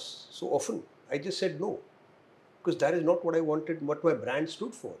us so often. I just said no, because that is not what I wanted, what my brand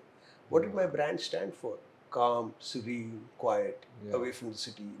stood for. What did my brand stand for? Calm, serene, quiet, away from the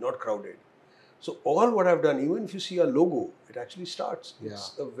city, not crowded. So all what I've done, even if you see a logo, it actually starts.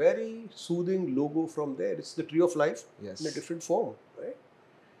 It's a very soothing logo from there. It's the tree of life in a different form, right?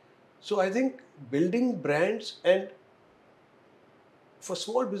 So I think building brands, and for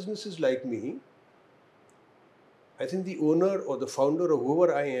small businesses like me, I think the owner or the founder or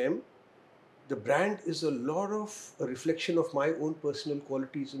whoever I am, the brand is a lot of a reflection of my own personal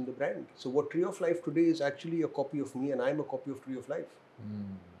qualities in the brand. So what Tree of Life today is actually a copy of me, and I'm a copy of Tree of Life.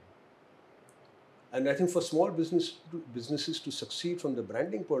 And I think for small businesses to succeed from the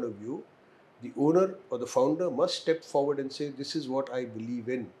branding point of view, the owner or the founder must step forward and say, this is what I believe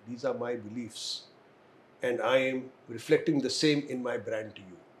in. These are my beliefs. And I am reflecting the same in my brand to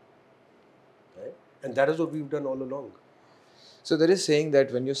you. Right? And that is what we've done all along. So there is saying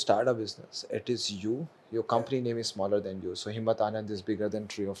that when you start a business, it is you. Your company name is smaller than you. So Himmat Anand is bigger than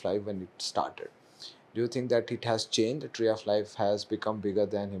Tree of Life when it started. Do you think that it has changed? Tree of Life has become bigger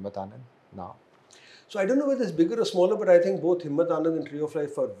than Himmat Anand now? So I don't know whether it's bigger or smaller, but I think both Himmat Anand and Tree of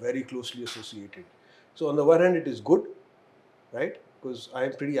Life are very closely associated. So on the one hand, it is good, right? Because I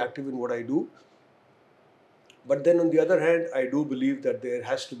am pretty active in what I do. But then on the other hand, I do believe that there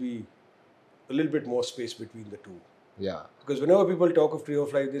has to be a little bit more space between the two. Yeah. Because whenever people talk of Tree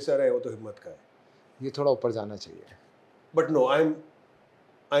of Life, they say, "अरे वो तो हिम्मत का है." ये थोड़ा ऊपर जाना चाहिए. But no,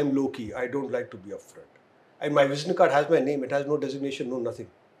 I'm low key. I don't like to be upfront. And my visiting card has my name. It has no designation, no nothing.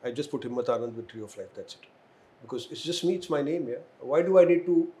 I just put Himmat Anand with Tree of Life. That's it. Because it's just me. It's my name. Yeah. Why do I need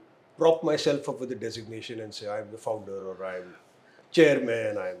to prop myself up with a designation and say I'm the founder or I'm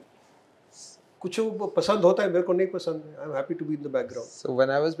chairman? कुछ पसंद होता है, मेरे को नहीं पसंद है. I'm happy to be in the background. So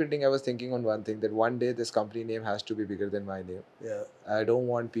when I was building, I was thinking on one thing, that one day this company name has to be bigger than my name. Yeah. I don't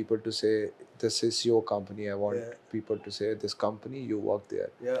want people to say this is your company. I want people to say this company, you work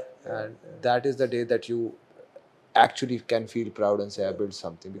there. Yeah. And that is the day that you actually can feel proud and say I built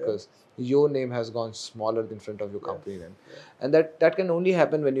something, because your name has gone smaller in front of your company name. And that can only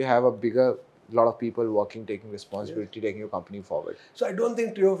happen when you have a bigger lot of people working, taking responsibility, taking your company forward. So I don't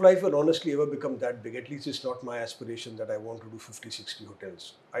think Tree of Life will honestly ever become that big. At least it's not my aspiration that I want to do 50, 60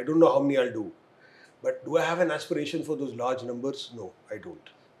 hotels. I don't know how many I'll do. But do I have an aspiration for those large numbers? No, I don't.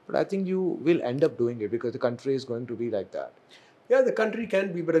 But I think you will end up doing it, because the country is going to be like that. Yeah, the country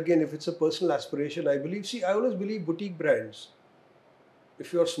can be. But again, if it's a personal aspiration, I believe, see, I always believe boutique brands,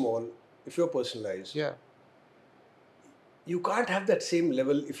 if you're small, if you're personalized, you can't have that same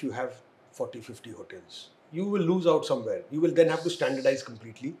level if you have 40, 50 hotels. You will lose out somewhere. You will then have to standardize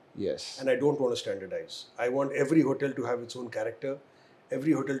completely. Yes. And I don't want to standardize. I want every hotel to have its own character,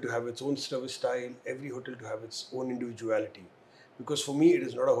 every hotel to have its own service style, every hotel to have its own individuality. Because for me, it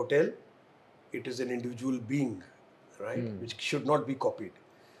is not a hotel, it is an individual being, right? Which should not be copied.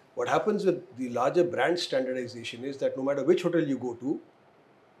 What happens with the larger brand standardization is that no matter which hotel you go to,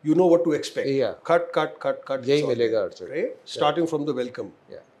 you know what to expect. Yeah. Cut. Yahi milega, right? Starting from the welcome.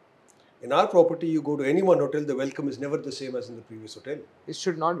 Yeah. In our property, you go to any one hotel, the welcome is never the same as in the previous hotel. It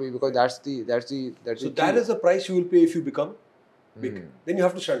should not be, because that's the So that is the price you will pay if you become big. Then you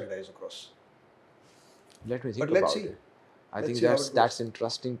have to standardize across. Let me think But let's about see. it. I think see that's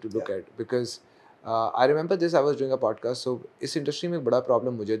interesting to look at, because I remember this. I was doing a podcast. So इस industry में एक बड़ा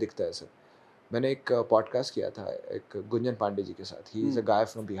problem मुझे दिखता है sir. मैंने एक podcast किया था एक गुंजन पांडे जी के साथ. He is a guy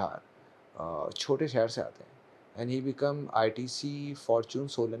from Bihar. छोटे शहर से आते हैं. And he become ITC Fortune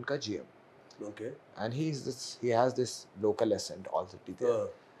Solan ka GM. Okay. And he has this local accent already there.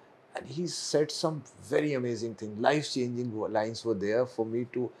 And he said some very amazing thing, life-changing lines were there for me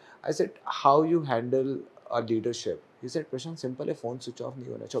to. I said, how you handle a leadership? He said, Prashant, simple है, phone switch off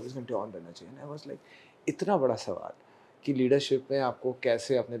नहीं होना, 24 घंटे on रहना चाहिए. And I was like, इतना बड़ा सवाल कि leadership में आपको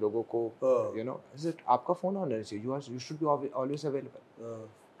कैसे अपने लोगों को, you know, I said, आपका phone on रहना चाहिए. You should be always available.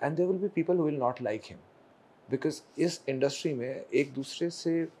 And there will be people who will not like him. Because इस इंडस्ट्री में एक दूसरे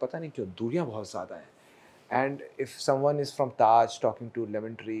से पता नहीं क्यों दूरियां बहुत ज़्यादा हैं. And if someone is from Taj talking to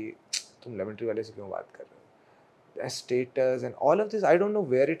lemon tree, तुम लेमन ट्री वाले से क्यों बात कर रहे हो? Status and all of this, I don't know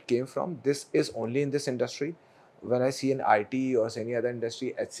where it came from. This is only in this industry. When I C N IT और any other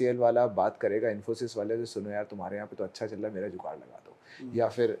industry, HCL वाला बात करेगा इन्फोसिस वाले से, सुनो यार तुम्हारे यहाँ पे तो अच्छा चल रहा है, मेरा जुगाड़ लगा दो, या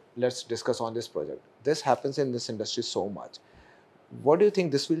फिर let's discuss on this project. This happens in this industry so much. What do you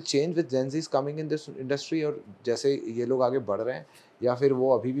think this will change with Gen Z's coming in this industry, और जैसे ये लोग आगे बढ़ रहे हैं, या फिर वो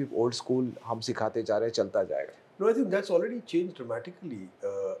अभी भी old school हम सिखाते जा रहे हैं, चलता जाएगा? No, I think that's already changed dramatically.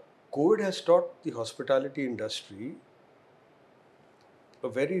 COVID has taught the hospitality industry a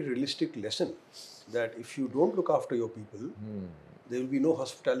very realistic lesson that if you don't look after your people, there will be no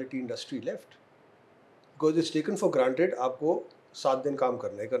hospitality industry left. Because it's taken for granted आपको 7 दिन काम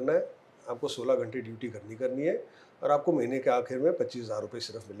करना ही करना है, आपको 16 घंटे duty करनी है और आपको महीने के आखिर में 25,000 रुपये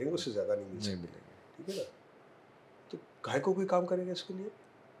सिर्फ मिलेंगे, उससे ज़्यादा नहीं मिलेंगे, ठीक है ना? तो काहे को कोई काम करेगा इसके लिए?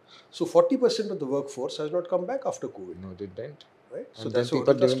 So 40% of the workforce has not come back after COVID. No, they didn't. Right? So And that's then why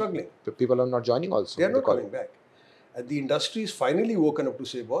people are struggling. People are not joining also. They are not coming back. And the industry is finally woken up to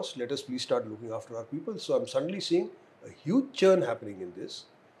say, boss, let us please start looking after our people. So I'm suddenly seeing a huge churn happening in this.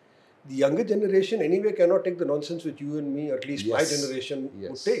 The younger generation anyway cannot take the nonsense which you and me, at least my generation,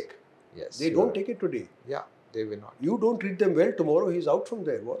 would take. Yes. They don't take it today. Yeah, they will not. You don't treat them well, tomorrow he's out from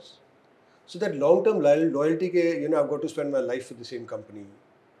there, boss. So that long-term loyalty, I've got to spend my life with the same company.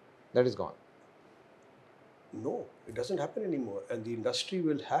 That is gone. No, it doesn't happen anymore. And the industry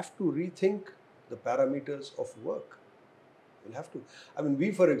will have to rethink the parameters of work. We'll have to. I mean,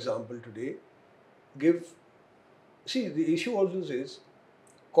 we, for example, today see, the issue also is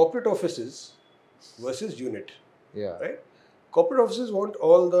corporate offices versus unit. Yeah. Right? Corporate offices want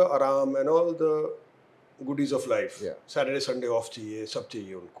all the aram and all the goodies of life. Yeah. Saturday, Sunday off चाहिए, सब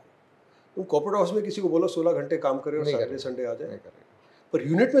चाहिए उनको. तुम corporate office में किसी को बोलो 16 घंटे काम करे और Saturday, Sunday आ जाए. पर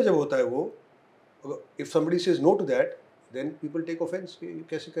unit में जब होता है वो, if somebody says no to that, then people take offense. ये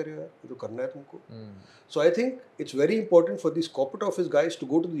कैसे कर रहे हो यार? ये तो करना है तुमको. So I think it's very important for these corporate office guys to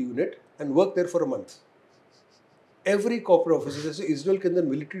go to the unit and work there for a month. Every corporate office, जैसे इजराइल के अंदर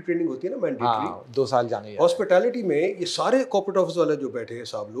मिलिट्री ट्रेनिंग होती है ना मैंडेटरी, 2 साल जाने. हॉस्पिटैलिटी में ये सारे कॉर्पोरेट ऑफिस वाले जो बैठे हैं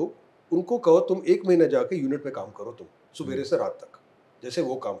साहब लोग, उनको कहो तुम 1 महीना जाके यूनिट में काम करो, तुम सुबह से रात तक जैसे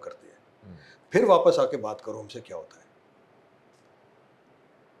वो काम करते हैं, फिर वापस आके बात करो हमसे क्या होता है.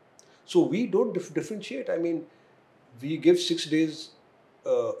 So we don't differentiate. I mean, we give 6 days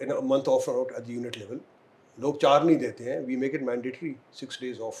in a month off or out at the unit level. लोग 4 नहीं देते हैं. We make it mandatory 6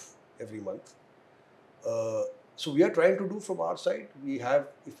 days off every month. So we are trying to do from our side. We have,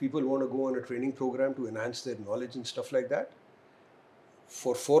 if people want to go on a training program to enhance their knowledge and stuff like that,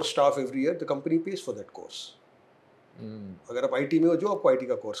 for 4 staff every year, the company pays for that course. अगर आप IT में हो, जो आपको IT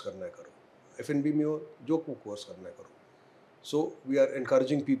का course करना है करो. F&B में हो, जो आपको कोर्स करना है करो. So we are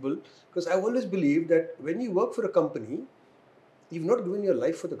encouraging people, because I always believe that when you work for a company, you've not given your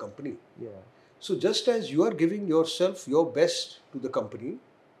life for the company. Yeah. So just as you are giving yourself your best to the company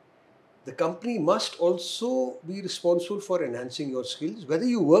must also be responsible for enhancing your skills. Whether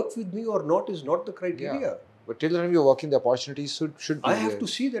you work with me or not is not the criteria. Yeah. But till the time you're working, the opportunities should be I have there. to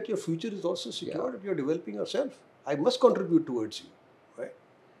see that your future is also secure, that you're developing yourself. I must contribute towards you. Right?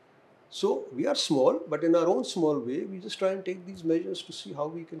 So we are small, but in our own small way, we just try and take these measures to see how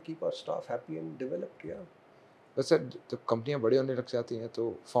we can keep our staff happy and developed. Yeah. वैसे जब कंपनियां बड़ी होने लग जाती हैं तो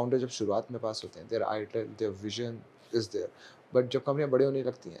founder जब शुरुआत में पास होते हैं, there ideal, their vision is there, but जब कंपनियां बड़ी होने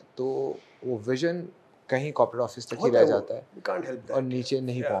लगती हैं तो वो विजन कहीं कॉर्पोरेट ऑफिस तक ही रह जाता है. We can't help that. और नीचे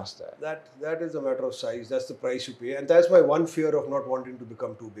नहीं पहुंचता है. That is a matter of size. That's the price you pay, and that's my one fear of not wanting to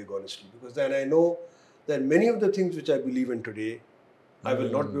become too big, honestly, because then I know that many of the things which I believe in today, I will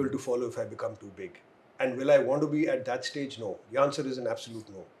not be able to follow if I become too big. And will I want to be at that stage? No. The answer is an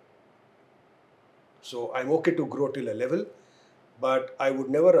absolute no. So I'm okay to grow till a level, but I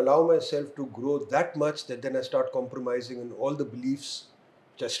would never allow myself to grow that much that then I start compromising on all the beliefs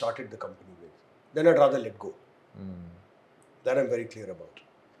which I started the company with. Then I'd rather let go. That I'm very clear about.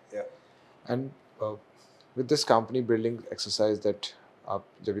 Yeah. And with this company building exercise that आप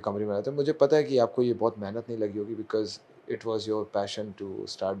जब ये company बनाते हैं, मुझे पता है कि आपको ये बहुत मेहनत नहीं लगी होगी, because it was your passion to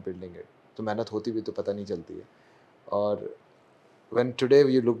start building it. तो मेहनत होती भी तो पता नहीं चलती है. और when today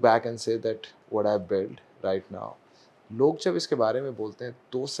you look back and say that what I built right now, लोग जब इसके बारे में बोलते हैं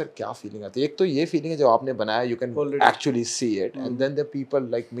तो सर क्या फीलिंग आती है? एक तो ये फीलिंग है जब आपने बनाया, you can actually see it, and then the people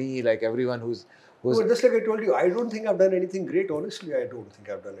like me, like everyone who's well, just like I told you, I don't think I've done anything great. Honestly, I don't think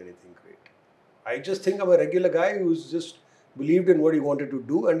I've done anything great. I just think I'm a regular guy who's just believed in what he wanted to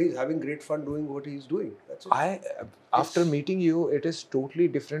do, and he's having great fun doing what he's doing. That's it. After meeting you, it is totally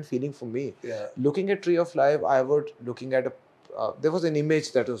different feeling for me. Yeah. Looking at Tree of Life, I was looking at there was an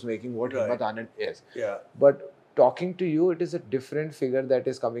image that was making what Himmat Anand is. Yeah. But talking to you, it is a different figure that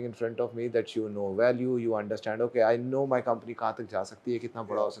is coming in front of me, that you know value, you understand, okay, I know my company कहाँ तक जा सकती है, कितना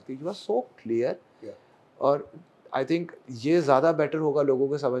बड़ा हो सकती है. You are so clear. Yeah. और I think ये ज़्यादा better होगा लोगों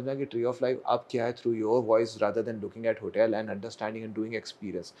को समझना कि Tree of Life अब क्या है through your voice rather than looking at hotel and understanding and doing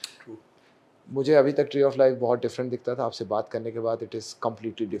experience. True. मुझे अभी तक Tree of Life बहुत different दिखता था, आपसे बात करने के बाद it is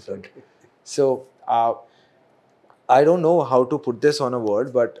completely different. So I don't know how to put this on a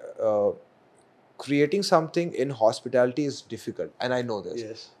word, but creating something in hospitality is difficult, and I know this.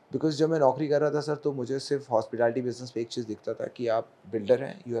 Yes. Because जब मैं नौकरी कर रहा था सर, तो मुझे सिर्फ हॉस्पिटैलिटी बिजनेस पे एक चीज़ दिखता था कि आप बिल्डर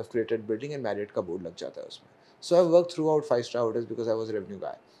हैं, you have created building and merit का बोर्ड लग जाता है उसमें. सो I work through out 5-star hotels because I was revenue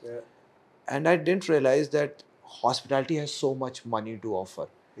guy. Yeah. And I didn't realize that hospitality has so much money to offer.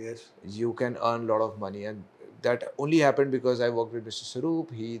 Yes. You can earn a lot of money, and that only happened because I worked with Mr.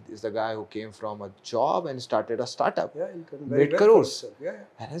 Saroop. He is the guy who came from a job and started a startup. Yeah, you can very Made well for crores. himself. Yeah,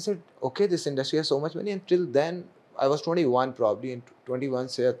 yeah. And I said, okay, this industry has so much money. Until then, I was 21 probably. In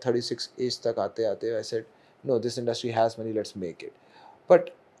 21 से 36 age तक आते आते, I said, no, this industry has money. Let's make it. But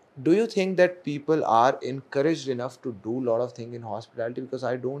do you think that people are encouraged enough to do a lot of things in hospitality? Because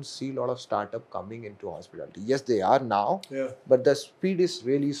I don't see a lot of startup coming into hospitality. Yes, they are now, Yeah. but the speed is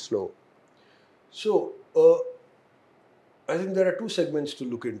really slow. So, I think there are two segments to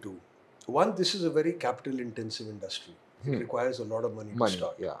look into. One, this is a very capital-intensive industry. It requires a lot of money to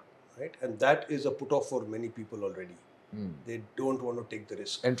start. Yeah. Right? And that is a put-off for many people already. They don't want to take the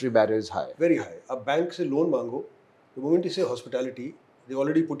risk. Entry barrier is high. Very high. A bank se loan mango, the moment you say hospitality, they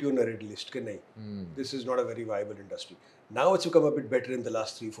already put you on a red list. Ke nahi, this is not a very viable industry. Now it's become a bit better in the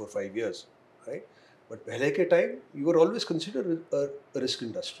last 3, 4, 5 years. Right? But pehle ke time, you were always considered a risk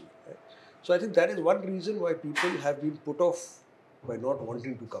industry. Right? So I think that is one reason why people have been put off by not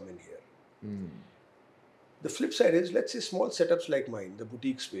wanting to come in here. The flip side is, let's say small setups like mine, the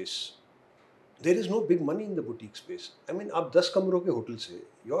boutique space. There is no big money in the boutique space. I mean, आप 10 कमरों के hotel से,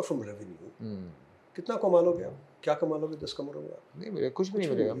 you're from revenue, कितना कमा लोगे आप? क्या कमा लोगे 10 कमरों में आप? नहीं मिलेगा, कुछ भी नहीं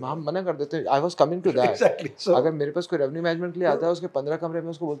मिलेगा. हम मना कर देते हैं. I was coming to that. Exactly. So, अगर मेरे पास कोई रेवेन्यू मैनेजमेंट के लिए आता है, उसके 15 कमरे में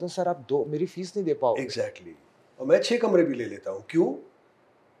उसको बोलते हैं, सर आप दो मेरी फीस नहीं दे पाओगे. Exactly. और मैं 6 कमरे भी ले लेता हूँ. क्यों?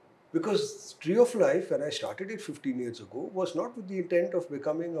 Because Tree of Life, when I started it 15 years ago, was not with the intent of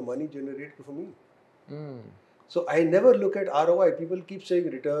becoming a money generator for me. So I never look at ROI. People keep saying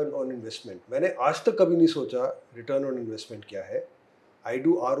return on investment. मैंने आज तक कभी नहीं सोचा return on investment क्या है. I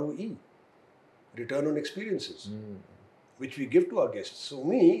do ROE, return on experiences, which we give to our guests. So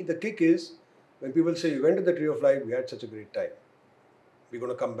me, the kick is when people say you went to the Tree of Life, we had such a great time. We're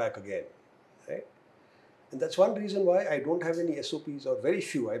going to come back again, right? And that's one reason why I don't have any SOPs, or very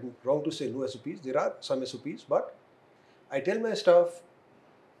few. I'm wrong to say no SOPs. There are some SOPs, but I tell my staff,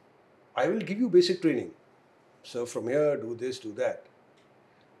 I will give you basic training. So from here, do this, do that.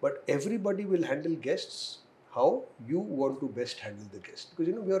 But everybody will handle guests how you want to best handle the guest.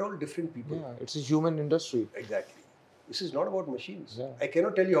 Because we are all different people. Yeah, it's a human industry. Exactly. This is not about machines. Yeah. I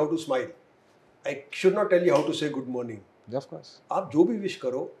cannot tell you how to smile. I should not tell you how to say good morning. Yeah, of course. आप जो भी wish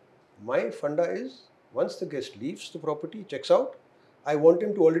करो, my funda is, once the guest leaves the property, checks out, I want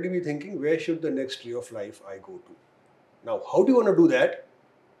him to already be thinking, where should the next Tree of Life I go to? Now, how do you want to do that?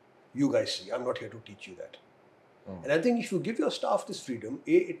 You guys see. I'm not here to teach you that. And I think if you give your staff this freedom,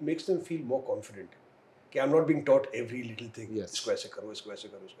 it makes them feel more confident. Okay, I'm not being taught every little thing. Yes. Isko aise karo, isko aise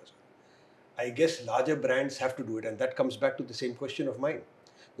karo, isko aise karo. I guess larger brands have to do it, and that comes back to the same question of mine.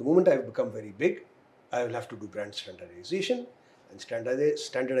 The moment I've become very big, I will have to do brand standardization, and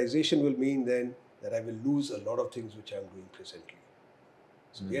standardization will mean then that I will lose a lot of things which I'm doing presently.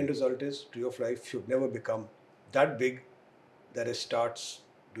 So the end result is Tree of Life should never become that big that it starts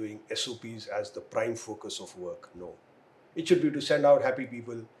doing SOPs as the prime focus of work. No. It should be to send out happy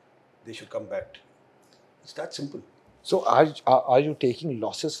people. They should come back. It's that simple. So are you taking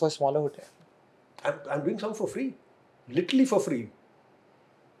losses for smaller hotel? I'm doing some for free. Literally for free.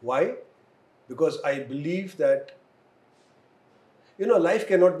 Why? Because I believe that life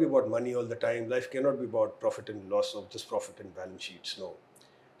cannot be about money all the time. Life cannot be about profit and loss, of just profit and balance sheets. No.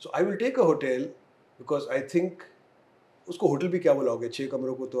 So I will take a hotel because I think उसको hotel भी क्या बुलाओगे 6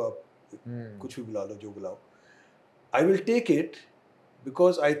 कमरों को तो आप कुछ भी बुला लो जो बुलाओ. I will take it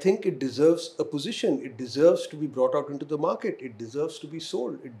because I think it deserves a position. It deserves to be brought out into the market. It deserves to be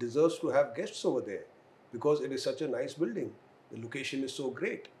sold. It deserves to have guests over there because it is such a nice building. The location is so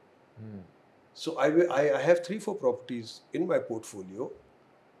great. So I have 3-4 properties in my portfolio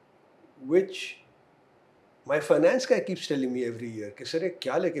which my finance guy keeps telling me every year कि sir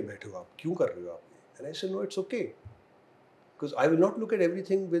क्या लेके बैठे हो आप, क्यों कर रहे हो आप? And I said no, it's okay. Because I will not look at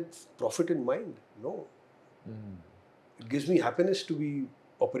everything with profit in mind. No. It gives me happiness to be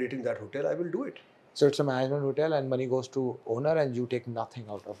operating that hotel. I will do it. So it's a management hotel and money goes to owner and you take nothing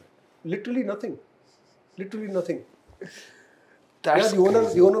out of it. Literally nothing. Literally nothing. That's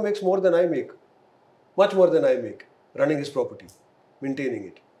the owner makes more than I make. Much more than I make running his property, maintaining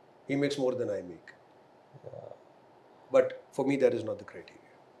it. He makes more than I make. But for me, that is not the criteria.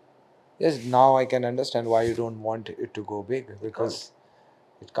 Yes, now I can understand why you don't want it to go big because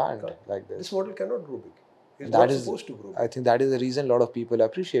it can't like this. This model cannot grow big. It's That not is, supposed to grow I big. think that is the reason a lot of people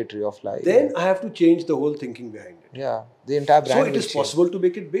appreciate Tree of Life. Then I have to change the whole thinking behind it. Yeah, the entire brand So it will is change. possible to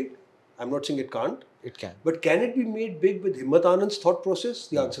make it big. I'm not saying it can't. It can. But can it be made big with Himmat Anand's thought process?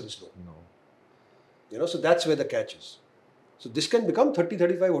 The answer is no. No. So that's where the catch is. So this can become 30,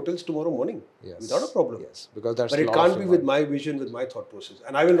 35 hotels tomorrow morning Yes. without a problem. Yes, because that's But a it lot can't of be demand. with my vision, with my thought process.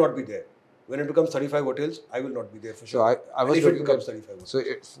 And I will not be there. When it becomes 35 hotels, I will not be there for So sure. I was if it looking becomes at, 35 hotels.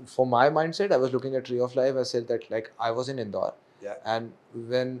 so for my mindset, I was looking at Tree of Life. I said that like I was in Indore, Yeah. and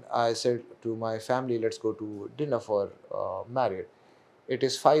when I said to my family, let's go to dinner for Marriott, it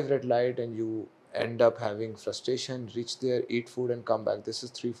is 5 red light, and you end up having frustration. Reach there, eat food, and come back. This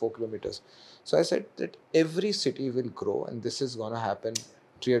is 3-4 kilometers. So I said that every city will grow, and this is gonna happen.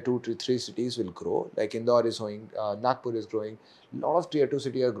 Tier 2, Tier 3 cities will grow. Like Indore is growing, Nagpur is growing. A lot of Tier 2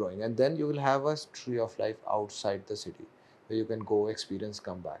 cities are growing, and then you will have a Tree of Life outside the city where you can go, experience,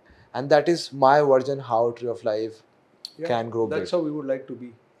 come back. And that is my version how Tree of Life can grow big. That's how we would like to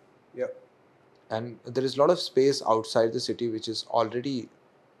be. Yeah. And there is a lot of space outside the city which is already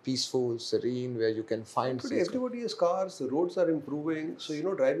peaceful, serene, where you can find Today things. everybody has cars, the roads are improving. So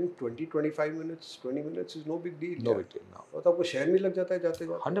driving 20, 25 minutes, 20 minutes is no big deal. No big deal now. और तो आपको शहर में लग जाता है जाते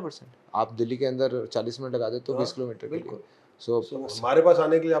जाते. 100%. आप दिल्ली के अंदर 40 मिनट लगा देते हो 20 किलोमीटर के लिए. बिल्कुल. So हमारे पास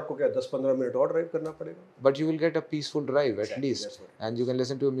आने के लिए आपको क्या 10-15 मिनट और ड्राइव करना पड़ेगा. but you will get a peaceful drive at Exactly, least, that's what and you can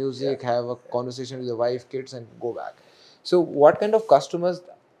listen to music, have a conversation with your wife, kids, and go back. So what kind of customers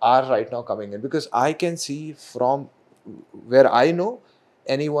are right now coming in? Because I can see from where I know,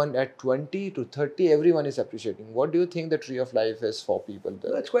 anyone at 20 to 30, everyone is appreciating. What do you think the Tree of Life is for people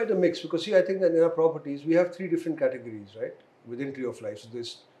there? That's quite a mix because see, I think that in our properties we have 3 different categories, right? Within Tree of Life. So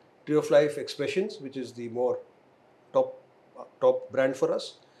there's Tree of Life Expressions, which is the more top brand for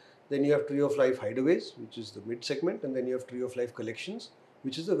us. Then you have Tree of Life Hideaways, which is the mid segment, and then you have Tree of Life Collections,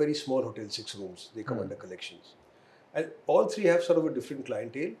 which is a very small hotel, 6 rooms. They come under collections. And all 3 have sort of a different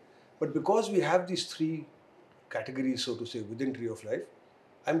clientele. But because we have these 3 categories, so to say, within Tree of Life,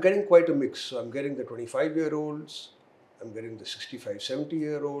 I'm getting quite a mix. So I'm getting the 25-year-olds, I'm getting the 65,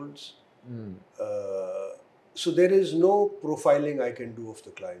 70-year-olds. So there is no profiling I can do of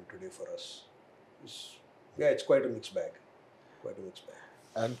the client today for us. It's quite a mixed bag. Quite a mixed bag.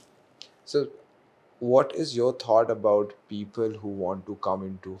 And so what is your thought about people who want to come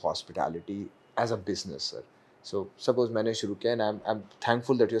into hospitality as a business, sir? So suppose मैंने शुरू किया, and I'm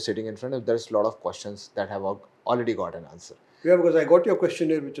thankful that you're sitting in front of. There's a lot of questions that have already got an answer. Yeah, because I got your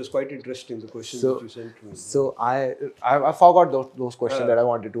questionnaire, which was quite interesting. The questions that you sent to me. So I forgot those questions that I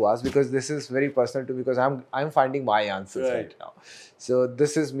wanted to ask, because this is very personal to me, because I'm finding my answers right now. So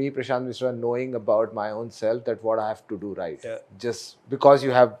this is me, Prashant Mishra, knowing about my own self, that what I have to do right. Yeah. Just because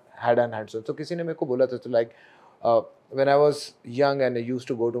you have had an hands-on. So किसी ने मेरे को बोला था, तो like when I was young and I used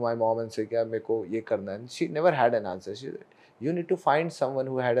to go to my mom and say क्या मेरे को ये करना है, and she never had an answer. She said, you need to find someone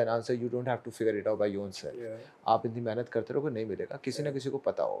who had an answer. You don't have to figure it out by your own self. आप इतनी मेहनत करते रहोगे नहीं मिलेगा, किसी ना किसी को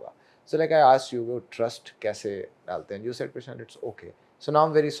पता होगा. So like I asked you, trust कैसे डालते हैं? You said, Prashant, it's okay. So now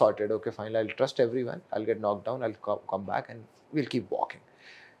I'm very sorted. Okay, fine. I'll trust everyone. I'll get knocked down. I'll come back and we'll keep walking.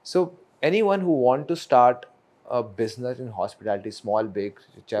 So anyone who want to start a business in hospitality, small, big,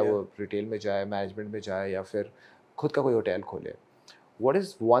 चाहे वो retail में जाए, management में जाए, या फिर खुद का कोई hotel खोले, what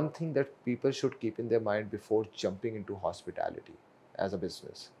is one thing that people should keep in their mind before jumping into hospitality as a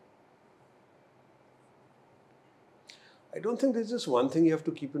business? I don't think there's just one thing you have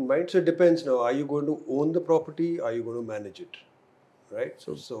to keep in mind. So it depends now. Are you going to own the property? Are you going to manage it? Right?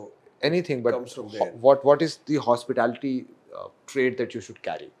 So anything, but comes from there. What is the hospitality trait that you should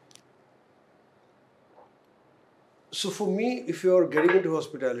carry? So for me, if you're getting into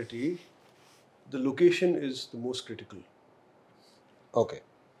hospitality, the location is the most critical. Okay.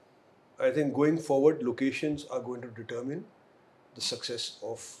 I think going forward, locations are going to determine the success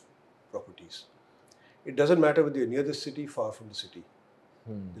of properties. It doesn't matter whether you're near the city, far from the city.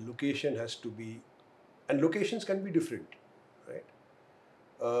 The location has to be, and locations can be different,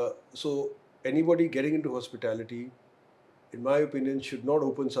 right? So anybody getting into hospitality, in my opinion, should not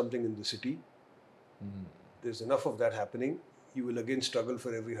open something in the city. There's enough of that happening. You will again struggle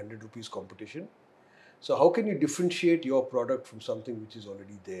for every 100 rupees competition. So how can you differentiate your product from something which is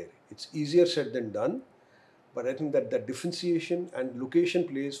already there? It's easier said than done, but I think that differentiation and location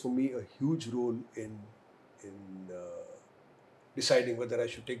plays for me a huge role in deciding whether I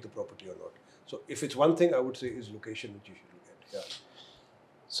should take the property or not. So if it's one thing, I would say is location which you should look at. Yeah.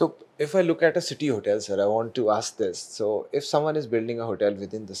 So if I look at a city hotel, sir, I want to ask this. So if someone is building a hotel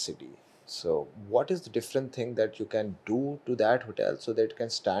within the city, so what is the different thing that you can do to that hotel so that it can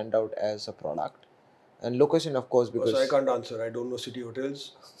stand out as a product? And location, of course, because... So I can't answer. I don't know city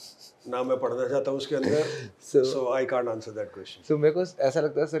hotels. ना मैं पढ़ना चाहता हूँ उसके अंदर, so I can't answer that question. So मेरे को ऐसा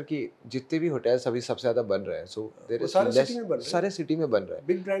लगता है सर कि जितने भी होटल्स अभी सबसे ज़्यादा बन रहे हैं, so there वो is सारे less, सिटी में बन रहे हैं. सारे सिटी में बन रहे हैं.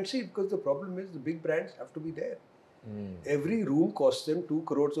 Big brands, see, because the problem is the big brands have to be there. Every room costs them 2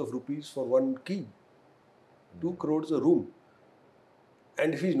 crores of rupees for one key. 2 crores a room.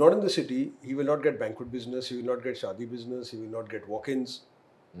 And if he's not in the city, he will not get banquet business, he will not get shadi business, he will not get walk-ins.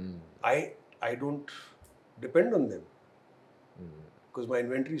 I don't depend on them because my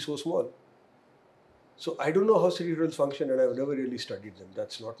inventory is so small. So I don't know how city hotels function, and I've never really studied them.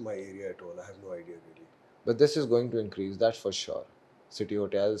 That's not my area at all. I have no idea really. But this is going to increase, that's for sure. City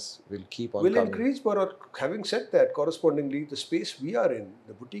hotels will keep on Will coming. increase, but having said that, correspondingly, the space we are in,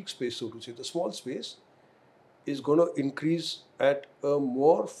 the boutique space, so to say, the small space, is going to increase at a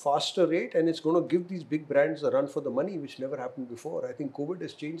more faster rate, and it's going to give these big brands a run for the money, which never happened before. I think COVID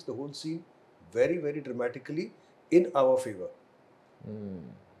has changed the whole scene very, very dramatically in our favor.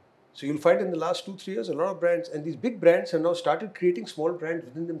 So you'll find in the last 2-3 years a lot of brands, and these big brands have now started creating small brands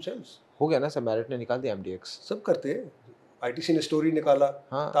within themselves. हो गया ना sir, merit ने निकाल दिया MDX, सब करते हैं. ITC ने स्टोरी निकाला,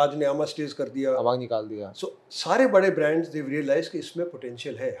 हाँ. ताज ने आमा स्टेज कर दिया, अवाग निकाल दिया. सो सारे बड़े ब्रांड्स देव रियलाइज कि इसमें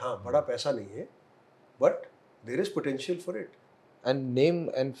पोटेंशियल है. हाँ, बड़ा पैसा नहीं है, but there is potential for it. And name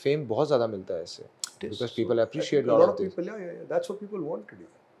and fame बहुत ज़्यादा मिलता है इससे, because people appreciate a lot lot of of things. people. Yeah. That's what people want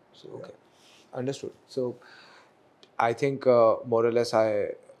today. So Okay, understood. So I think more or less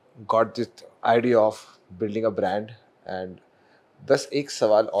I got this idea of building a brand. And बस एक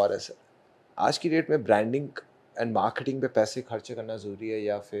सवाल और है sir, आज की date में branding and marketing पे पैसे खर्च करना ज़रूरी है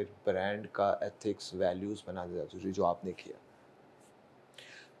या फिर ब्रांड का एथिक्स वैल्यूज़ बनाना ज़्यादा ज़रूरी, जो आपने किया?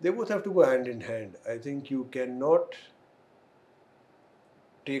 they both have to go hand in hand. I think you cannot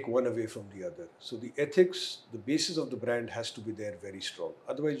take one away from the other. So the ethics, the basis of the brand has to be there very strong.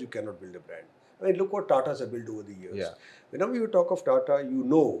 Otherwise, you cannot build a brand. I mean, look what Tata's have built over the years. Yeah. Whenever you talk of Tata, you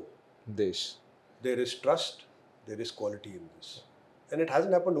know देश. there is trust, there is quality in this. And it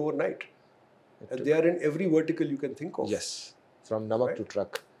hasn't happened overnight. And they are in every vertical you can think of. Yes, from namak Right? to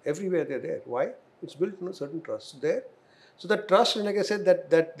truck. Everywhere they're there. Why? It's built on a certain trust there. So that trust, and like I said,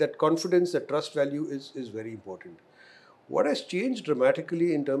 that confidence, that trust value is very important. What has changed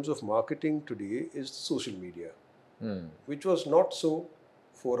dramatically in terms of marketing today is social media, which was not so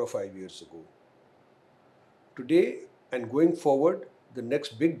 4 or 5 years ago. Today and going forward, the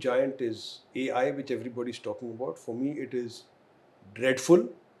next big giant is AI, which everybody's talking about. For me, it is dreadful.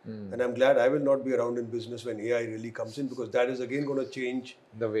 And I'm glad I will not be around in business when AI really comes in, because that is again going to change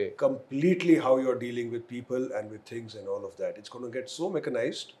The way. completely how you're dealing with people and with things and all of that. It's going to get so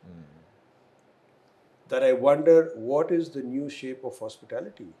mechanized that I wonder what is the new shape of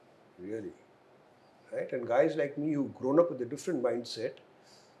hospitality, really. Right? And guys like me who've grown up with a different mindset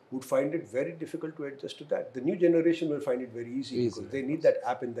would find it very difficult to adjust to that. The new generation will find it very easy because they need that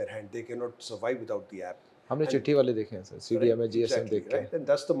app in their hand. They cannot survive without the app. हमने चिट्ठी वाले देखे हैं sir, CDM में GSM Exactly, देख के. right? And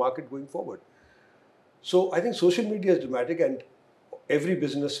that's the market going forward. So I think social media is dramatic, and every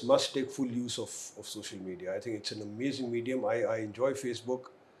business must take full use of social media. I think it's an amazing medium. I enjoy Facebook.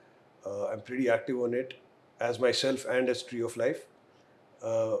 I'm pretty active on it as myself and as Tree of Life.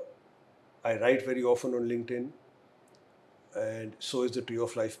 I write very often on LinkedIn, and so is the Tree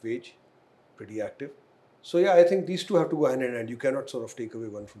of Life page, pretty active. So yeah, I think these two have to go hand in hand. You cannot sort of take away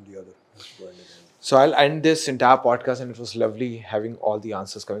one from the other. It has to go hand in hand. So I'll end this entire podcast, and it was lovely having all the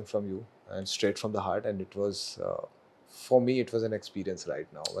answers coming from you and straight from the heart. And it was, for me, it was an experience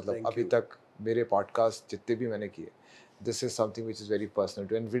right now. मतलब Thank अभी you. तक मेरे podcast जितने भी मैंने किए, this is something which is very personal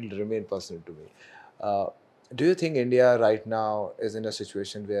to, and will remain personal to me. Do you think India right now is in a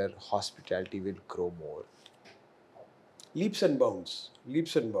situation where hospitality will grow more? Leaps and bounds.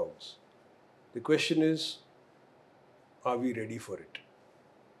 Leaps and bounds. The question is, are we ready for it?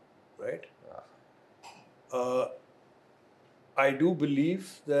 Right? I do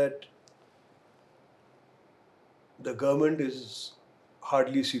believe that the government is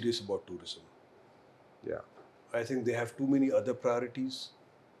hardly serious about tourism. Yeah. I think they have too many other priorities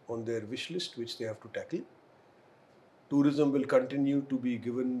on their wish list which they have to tackle. Tourism will continue to be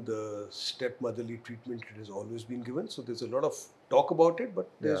given the stepmotherly treatment it has always been given. So there's a lot of talk about it, but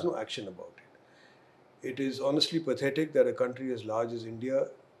there's no action about it. It is honestly pathetic that a country as large as India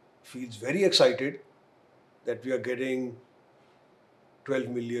feels very excited that we are getting 12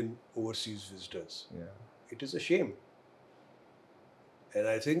 million overseas visitors. Yeah. It is a shame. And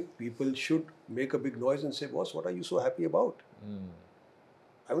I think people should make a big noise and say, boss, what are you so happy about?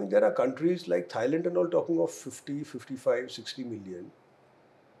 I mean, there are countries like Thailand and all talking of 50, 55, 60 million.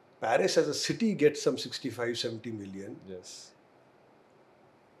 Paris as a city gets some 65, 70 million. Yes.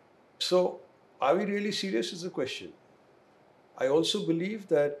 So, are we really serious is the question. I also believe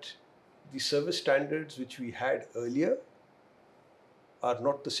that the service standards which we had earlier are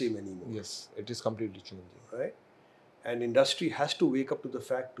not the same anymore. Yes, it is completely changing. Right? And industry has to wake up to the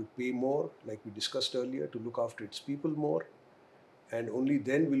fact to pay more, like we discussed earlier, to look after its people more, and only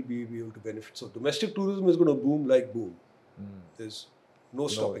then will we be able to benefit. So domestic tourism is going to boom like boom. There's no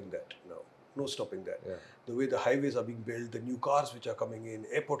stopping that now. No stopping that. Yeah. The way the highways are being built, the new cars which are coming in,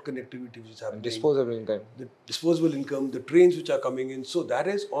 airport connectivity which is happening, And disposable income. the disposable income, the trains which are coming in. So that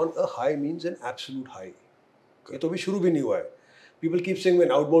is on a high, means an absolute high. ये तो अभी शुरू भी नहीं हुआ है. People keep saying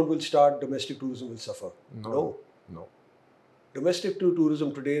when outbound will start, domestic tourism will suffer. No. Domestic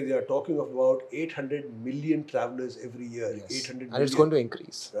tourism today, they are talking of about 800 million travelers every year. Yes. 800 million. And it's going to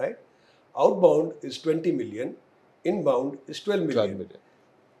increase. Right? Outbound is 20 million. Inbound is 12 million. 12 million.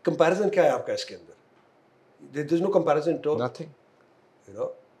 Comparison क्या है आपका इसके अंदर? There's no comparison at all. Nothing. You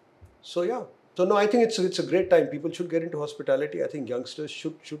know? So yeah. So no, I think it's a great time. People should get into hospitality. I think youngsters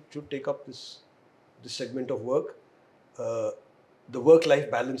should take up this segment of work. The work-life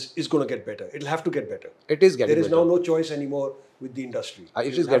balance is going to get better. It'll have to get better. It is getting better. There is now no choice anymore with the industry.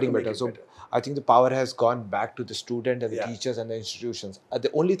 It is getting better. So I think the power has gone back to the student and the teachers and the institutions.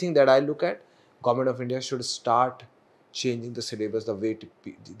 The only thing that I look at, Government of India should start changing the syllabus, the way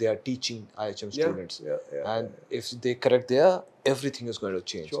they are teaching IHM students. And if they correct there, everything is going to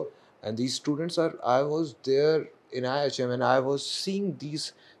change. Sure. And these students I was there in IHM and I was seeing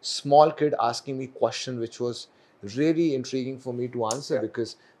these small kids asking me questions which was really intriguing for me to answer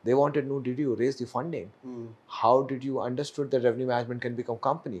because they wanted to know, did you raise the funding? How did you understood that revenue management can become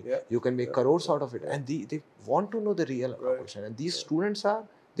company? You can make crores out of it. And they want to know the real question. And these students are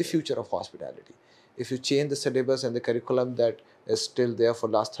the future of hospitality. If you change the syllabus and the curriculum that is still there for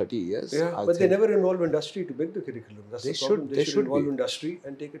last 30 years. But they never involve industry to make the curriculum. That's the problem. They should involve industry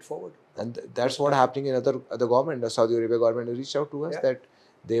and take it forward. And that's what happening in other government. The Saudi Arabia government reached out to us that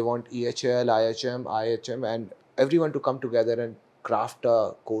they want EHL, IHM and everyone to come together and craft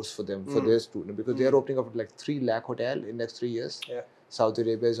a course for them, for their students, because they are opening up like 3 lakh hotel in next 3 years. Saudi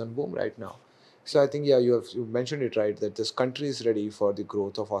Arabia is on boom right now. So I think, you mentioned it right, that this country is ready for the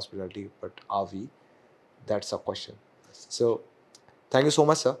growth of hospitality, but are we? That's a question. So thank you so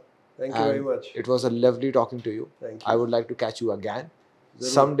much, sir. Thank you very much. It was a lovely talking to you. Thank you. I would like to catch you again.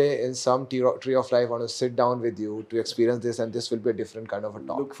 Someday in some tree of life, I want to sit down with you to experience this, and this will be a different kind of a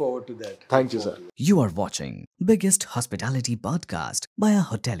talk. Look forward to that. Thank you, sir. You are watching biggest hospitality podcast by a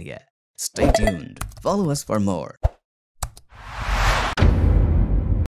hotelier. Stay tuned. Follow us for more.